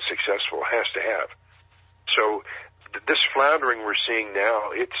team that's successful has to have. So this floundering we're seeing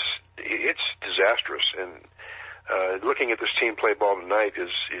now, it's disastrous. And looking at this team play ball tonight is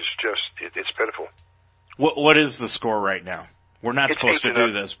just, it's pitiful. What is the score right now? We're not supposed to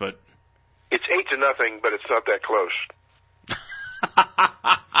do this, but... It's 8-0, but it's not that close.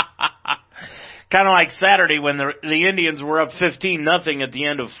 Kind of like Saturday when the Indians were up 15-0 at the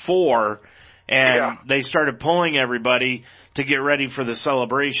end of 4, and they started pulling everybody to get ready for the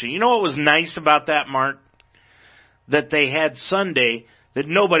celebration. You know what was nice about that, Mark? That they had Sunday that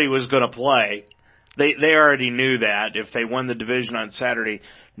nobody was going to play. They already knew that if they won the division on Saturday,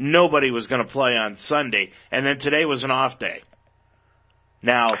 nobody was going to play on Sunday, and then today was an off day.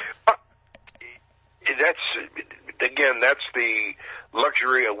 Now, that's the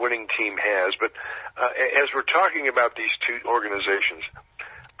luxury a winning team has. But as we're talking about these two organizations,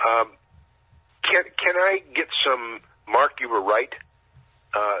 can I get some "Mark, you were right"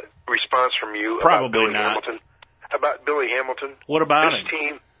 response from you Probably about Billy not. Hamilton? About Billy Hamilton? What about this him?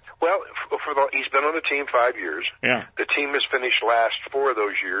 Team? Well, he's been on the team 5 years. Yeah. The team has finished last 4 of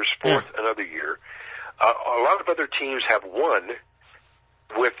those years, fourth another year. A lot of other teams have won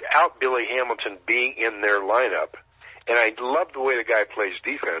without Billy Hamilton being in their lineup. And I love the way the guy plays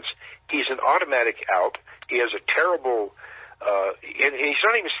defense. He's an automatic out. He has a terrible, and he's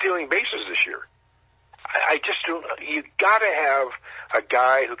not even stealing bases this year. I just don't, you gotta have a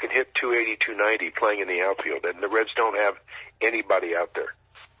guy who can hit 280, 290 playing in the outfield, and the Reds don't have anybody out there.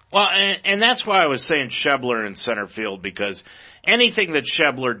 Well, and that's why I was saying Schebler in center field, because anything that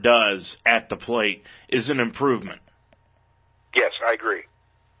Schebler does at the plate is an improvement. Yes, I agree.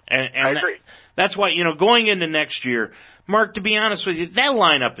 And I agree. That's why, going into next year, Mark, to be honest with you, that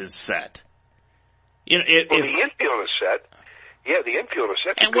lineup is set. The infield is set. Yeah, the infield is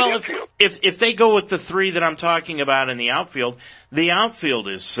set. And well, if they go with the three that I'm talking about in the outfield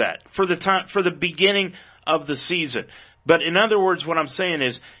is set for the beginning of the season. But in other words, what I'm saying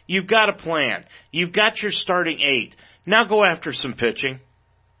is, you've got a plan. You've got your starting 8. Now go after some pitching.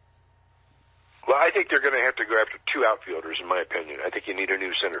 Well, I think they're going to have to go after 2 outfielders, in my opinion. I think you need a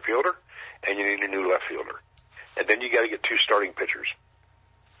new center fielder, and you need a new left fielder. And then you got to get 2 starting pitchers.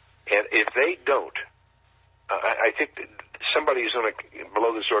 And if they don't, I think that somebody's going to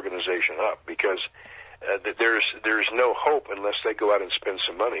blow this organization up, because there's no hope unless they go out and spend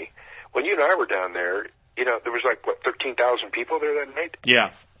some money. When you and I were down there, there was 13,000 people there that night?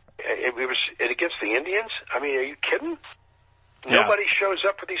 Yeah. It was against the Indians? I mean, are you kidding? Yeah. Nobody shows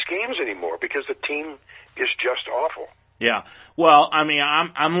up for these games anymore because the team is just awful. Yeah. Well, I mean,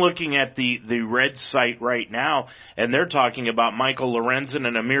 I'm looking at the Reds site right now, and they're talking about Michael Lorenzen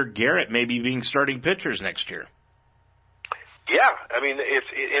and Amir Garrett maybe being starting pitchers next year. Yeah, I mean,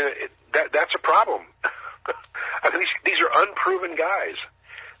 that's a problem. I mean, these are unproven guys.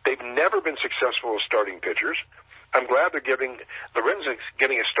 They've never been successful as starting pitchers. I'm glad they're giving Lorenzen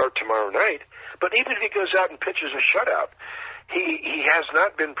getting a start tomorrow night, but even if he goes out and pitches a shutout, he has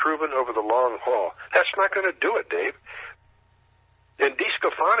not been proven over the long haul. That's not going to do it, Dave. And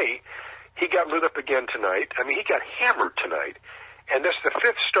DeSclafani, he got lit up again tonight. I mean, he got hammered tonight, and this is the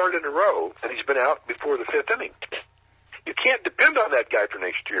 5th start in a row that he's been out before the 5th inning. You can't depend on that guy for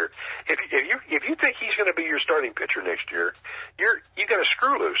next year. If you think he's going to be your starting pitcher next year, you got a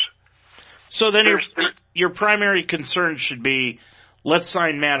screw loose. So then your primary concern should be, let's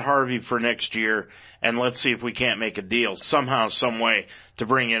sign Matt Harvey for next year, and let's see if we can't make a deal somehow, some way, to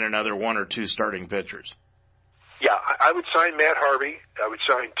bring in another 1 or 2 starting pitchers. Yeah, I would sign Matt Harvey. I would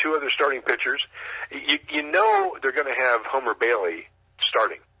sign 2 other starting pitchers. You know they're going to have Homer Bailey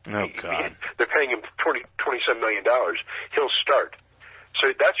starting. Oh, God. They're paying him $27 million. He'll start.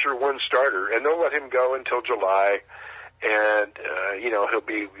 So that's your one starter, and they'll let him go until July, and he'll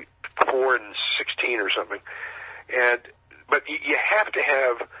be 4-16 or something. But you have to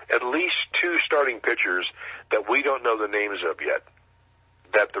have at least 2 starting pitchers that we don't know the names of yet,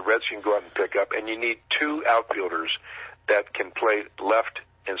 that the Reds can go out and pick up, and you need 2 outfielders that can play left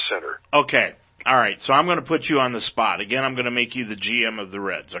and center. Okay. All right. So I'm going to put you on the spot. Again, I'm going to make you the GM of the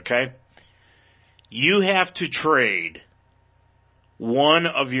Reds, okay? You have to trade one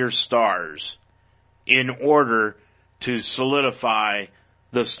of your stars in order to solidify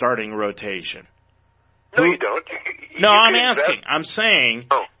the starting rotation. No, you don't. I'm asking. I'm saying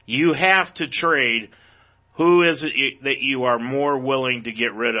you have to trade. Who is it that you are more willing to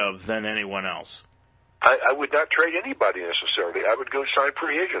get rid of than anyone else? I would not trade anybody necessarily. I would go sign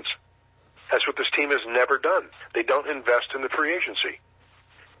free agents. That's what this team has never done. They don't invest in the free agency.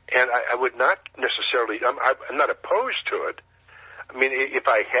 And I would not necessarily, I'm not opposed to it. I mean, if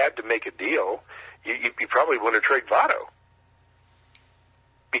I had to make a deal, you probably want to trade Votto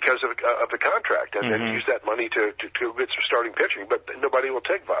because of the contract, and then use that money to get some starting pitching. But nobody will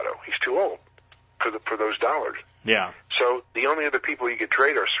take Votto. He's too old for those dollars. Yeah. So the only other people you could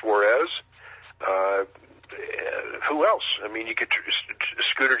trade are Suarez. Who else? I mean, you could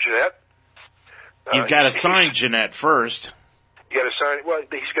Scooter Gennett. You've got to sign Gennett first. You got to sign. Well,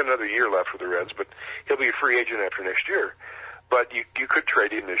 he's got another year left with the Reds, but he'll be a free agent after next year. But you could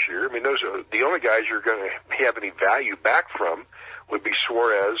trade him this year. I mean, those are the only guys you're going to have any value back from would be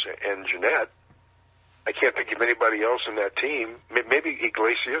Suarez and Gennett. I can't think of anybody else in that team. Maybe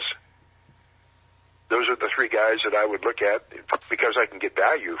Iglesias. Those are the 3 guys that I would look at because I can get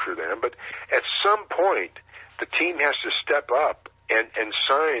value for them. But at some point, the team has to step up and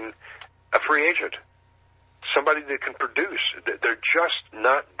sign a free agent, somebody that can produce. They're just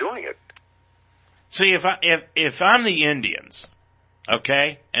not doing it. See, if I'm the Indians,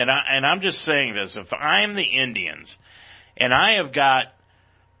 okay, and I'm just saying this, if I'm the Indians and I have got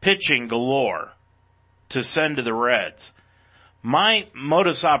pitching galore to send to the Reds, my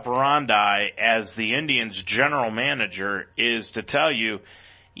modus operandi as the Indians general manager is to tell you,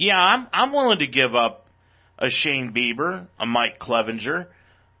 yeah, I'm willing to give up a Shane Bieber, a Mike Clevenger,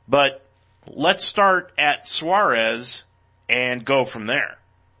 but let's start at Suarez and go from there.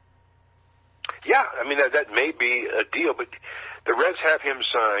 Yeah, I mean, that may be a deal, but the Reds have him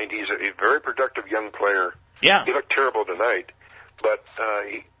signed. He's a very productive young player. Yeah. He looked terrible tonight, but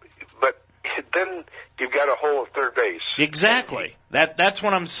then you've got a hole at third base. Exactly. That's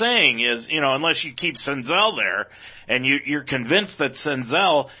what I'm saying is, unless you keep Senzel there and you're convinced that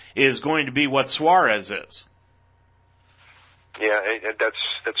Senzel is going to be what Suarez is. Yeah, and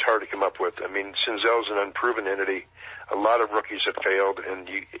that's hard to come up with. I mean, Senzel's an unproven entity. A lot of rookies have failed, and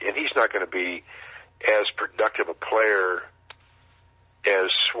he's not going to be as productive a player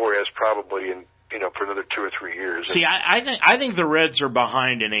as Suarez probably in for another 2 or 3 years. See, I think the Reds are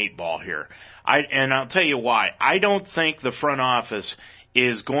behind an 8 ball here. And I'll tell you why. I don't think the front office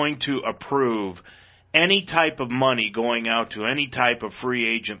is going to approve any type of money going out to any type of free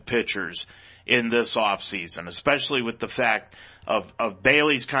agent pitchers in this offseason, especially with the fact of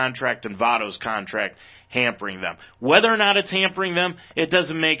Bailey's contract and Votto's contract hampering them. Whether or not it's hampering them, it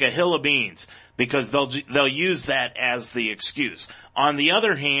doesn't make a hill of beans because they'll use that as the excuse. On the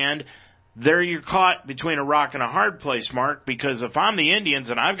other hand, there you're caught between a rock and a hard place, Mark, because if I'm the Indians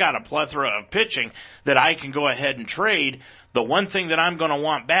and I've got a plethora of pitching that I can go ahead and trade, the one thing that I'm going to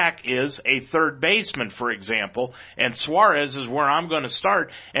want back is a third baseman, for example, and Suarez is where I'm going to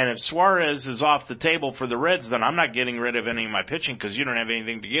start. And if Suarez is off the table for the Reds, then I'm not getting rid of any of my pitching because you don't have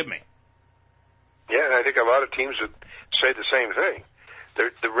anything to give me. Yeah, and I think a lot of teams would say the same thing.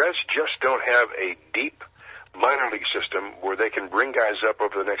 The Reds just don't have a deep minor league system where they can bring guys up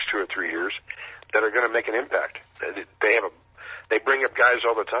over the next 2 or 3 years that are going to make an impact. They bring up guys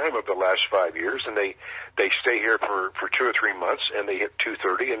all the time over the last 5 years, and they stay here for 2 or 3 months, and they hit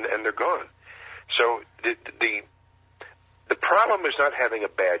 230, and they're gone. So the problem is not having a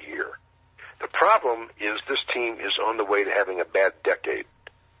bad year. The problem is this team is on the way to having a bad decade,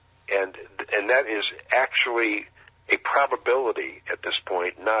 and that is actually a probability at this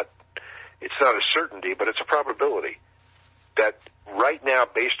point. It's not a certainty, but it's a probability that right now,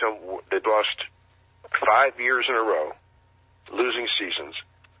 based on they've lost 5 years in a row, losing seasons,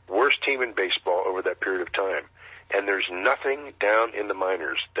 worst team in baseball over that period of time, and there's nothing down in the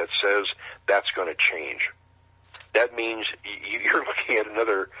minors that says that's going to change. That means you're looking at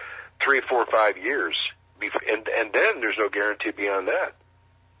another 3, 4, 5 years, and then there's no guarantee beyond that.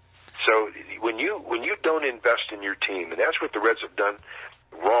 So when you don't invest in your team, and that's what the Reds have done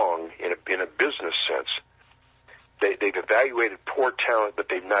wrong in a business sense, they've evaluated poor talent, but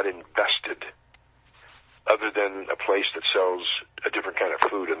they've not invested other than a place that sells a different kind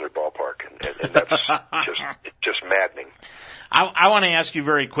of food in their ballpark, and that's just maddening. I want to ask you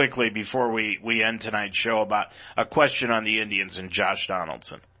very quickly before we end tonight's show about a question on the Indians and Josh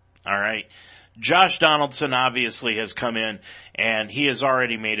Donaldson. All right. Josh Donaldson obviously has come in and he has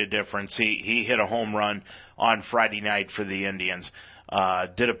already made a difference. He hit a home run on Friday night for the Indians.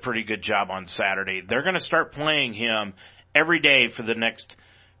 Did a pretty good job on Saturday. They're going to start playing him every day for the next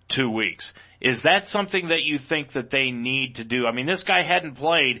 2 weeks. Is that something that you think that they need to do? I mean, this guy hadn't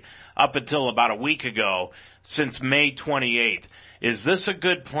played up until about a week ago, since May 28th. Is this a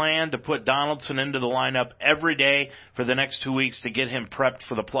good plan to put Donaldson into the lineup every day for the next 2 weeks to get him prepped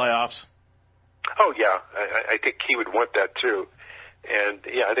for the playoffs? Oh, yeah. I think he would want that, too. And,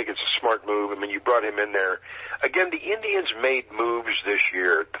 yeah, I think it's a smart move. I mean, you brought him in there. Again, the Indians made moves this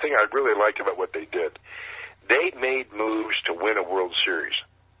year. The thing I really liked about what they did, they made moves to win a World Series.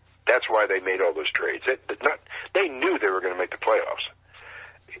 That's why they made all those trades. They knew they were going to make the playoffs.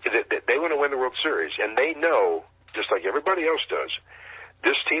 They want to win the World Series, and they know, just like everybody else does,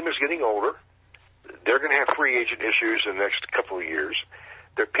 this team is getting older. They're going to have free agent issues in the next couple of years.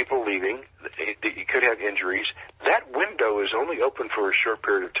 There are people leaving. You could have injuries. That window is only open for a short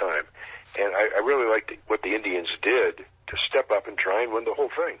period of time. And I really liked what the Indians did to step up and try and win the whole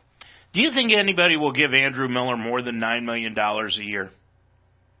thing. Do you think anybody will give Andrew Miller more than $9 million a year?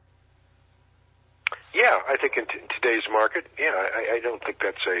 Yeah, I think in today's market, yeah, I don't think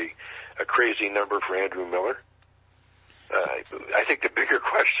that's a crazy number for Andrew Miller. I think the bigger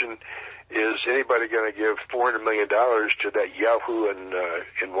question is anybody going to give $400 million to that Yahoo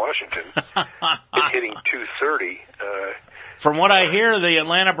in Washington hitting 230? From what I hear, the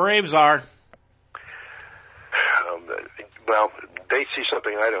Atlanta Braves are. Well, they see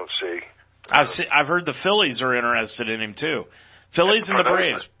something I don't see. I've heard the Phillies are interested in him too. Phillies and the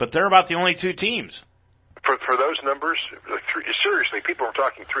Braves, but they're about the only two teams. For those numbers, seriously, people are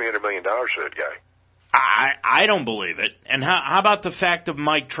talking $300 million for that guy. I don't believe it. And how about the fact of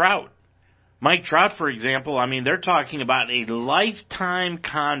Mike Trout? Mike Trout, for example, I mean, they're talking about a lifetime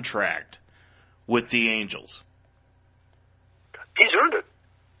contract with the Angels. He's earned it.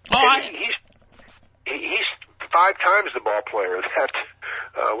 He's 5 times the ball player that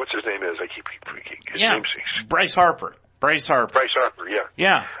what's his name is? I keep his name. Bryce Harper. Bryce Harper, yeah.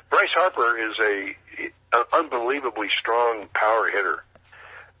 Yeah. Bryce Harper is an unbelievably strong power hitter,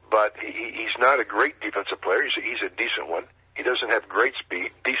 but he's not a great defensive player. He's a decent one. He doesn't have great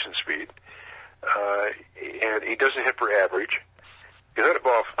speed, decent speed, and he doesn't hit for average. He hit the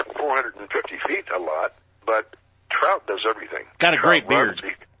ball 450 feet a lot, but Trout does everything. Got a great beard.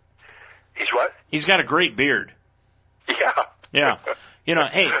 He's what? He's got a great beard. Yeah. Yeah. You know,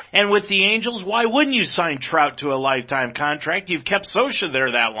 hey, and with the Angels, why wouldn't you sign Trout to a lifetime contract? You've kept Socha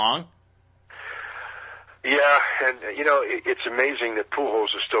there that long. Yeah, and, you know, it's amazing that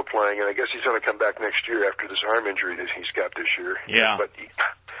Pujols is still playing, and I guess he's going to come back next year after this arm injury that he's got this year. Yeah. But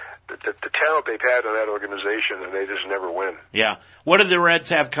the talent they've had in that organization, and they just never win. Yeah. What do the Reds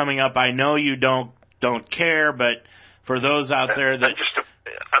have coming up? I know you don't care, but for those out there that...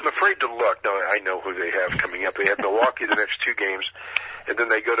 I'm afraid to look. No, I know who they have coming up. They have Milwaukee the next 2 games, and then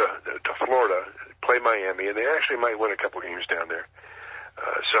they go to Florida, play Miami, and they actually might win a couple games down there.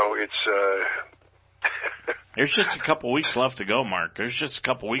 So it's... There's just a couple weeks left to go, Mark. There's just a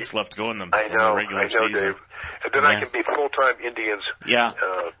couple weeks left to go in the regular season. Dave. And then I can be full-time Indians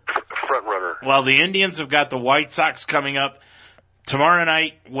front runner. Well, the Indians have got the White Sox coming up tomorrow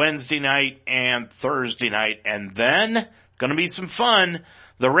night, Wednesday night, and Thursday night. And then, going to be some fun,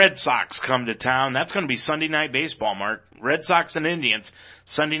 the Red Sox come to town. That's going to be Sunday Night Baseball, Mark. Red Sox and Indians,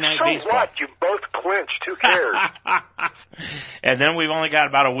 Sunday Night Baseball. So what? You both clinched. Who cares? And then we've only got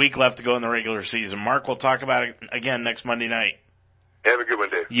about a week left to go in the regular season. Mark, we'll talk about it again next Monday night. Have a good one,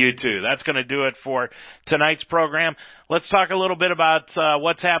 Dave. You too. That's going to do it for tonight's program. Let's talk a little bit about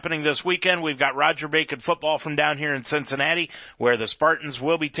what's happening this weekend. We've got Roger Bacon football from down here in Cincinnati, where the Spartans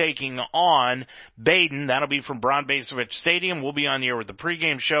will be taking on Baden. That'll be from Braun Basovich Stadium. We'll be on the air with the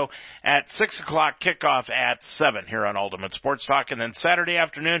pregame show at 6 o'clock, kickoff at 7 here on Ultimate Sports Talk. And then Saturday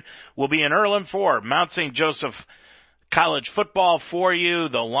afternoon, we'll be in Earlham for Mount St. Joseph College football for you.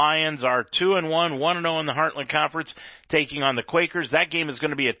 The Lions are 2-1, 1-0 in the Heartland Conference, taking on the Quakers. That game is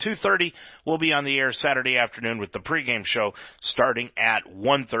going to be at 2:30. We'll be on the air Saturday afternoon with the pregame show starting at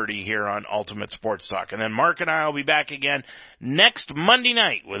 1:30 here on Ultimate Sports Talk. And then Mark and I will be back again next Monday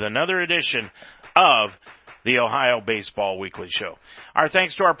night with another edition of the Ohio Baseball Weekly Show. Our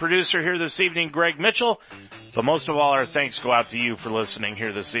thanks to our producer here this evening, Greg Mitchell. But most of all, our thanks go out to you for listening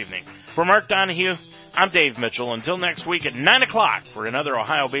here this evening. For Mark Donahue, I'm Dave Mitchell. Until next week at 9 o'clock for another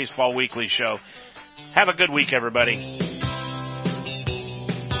Ohio Baseball Weekly Show. Have a good week, everybody.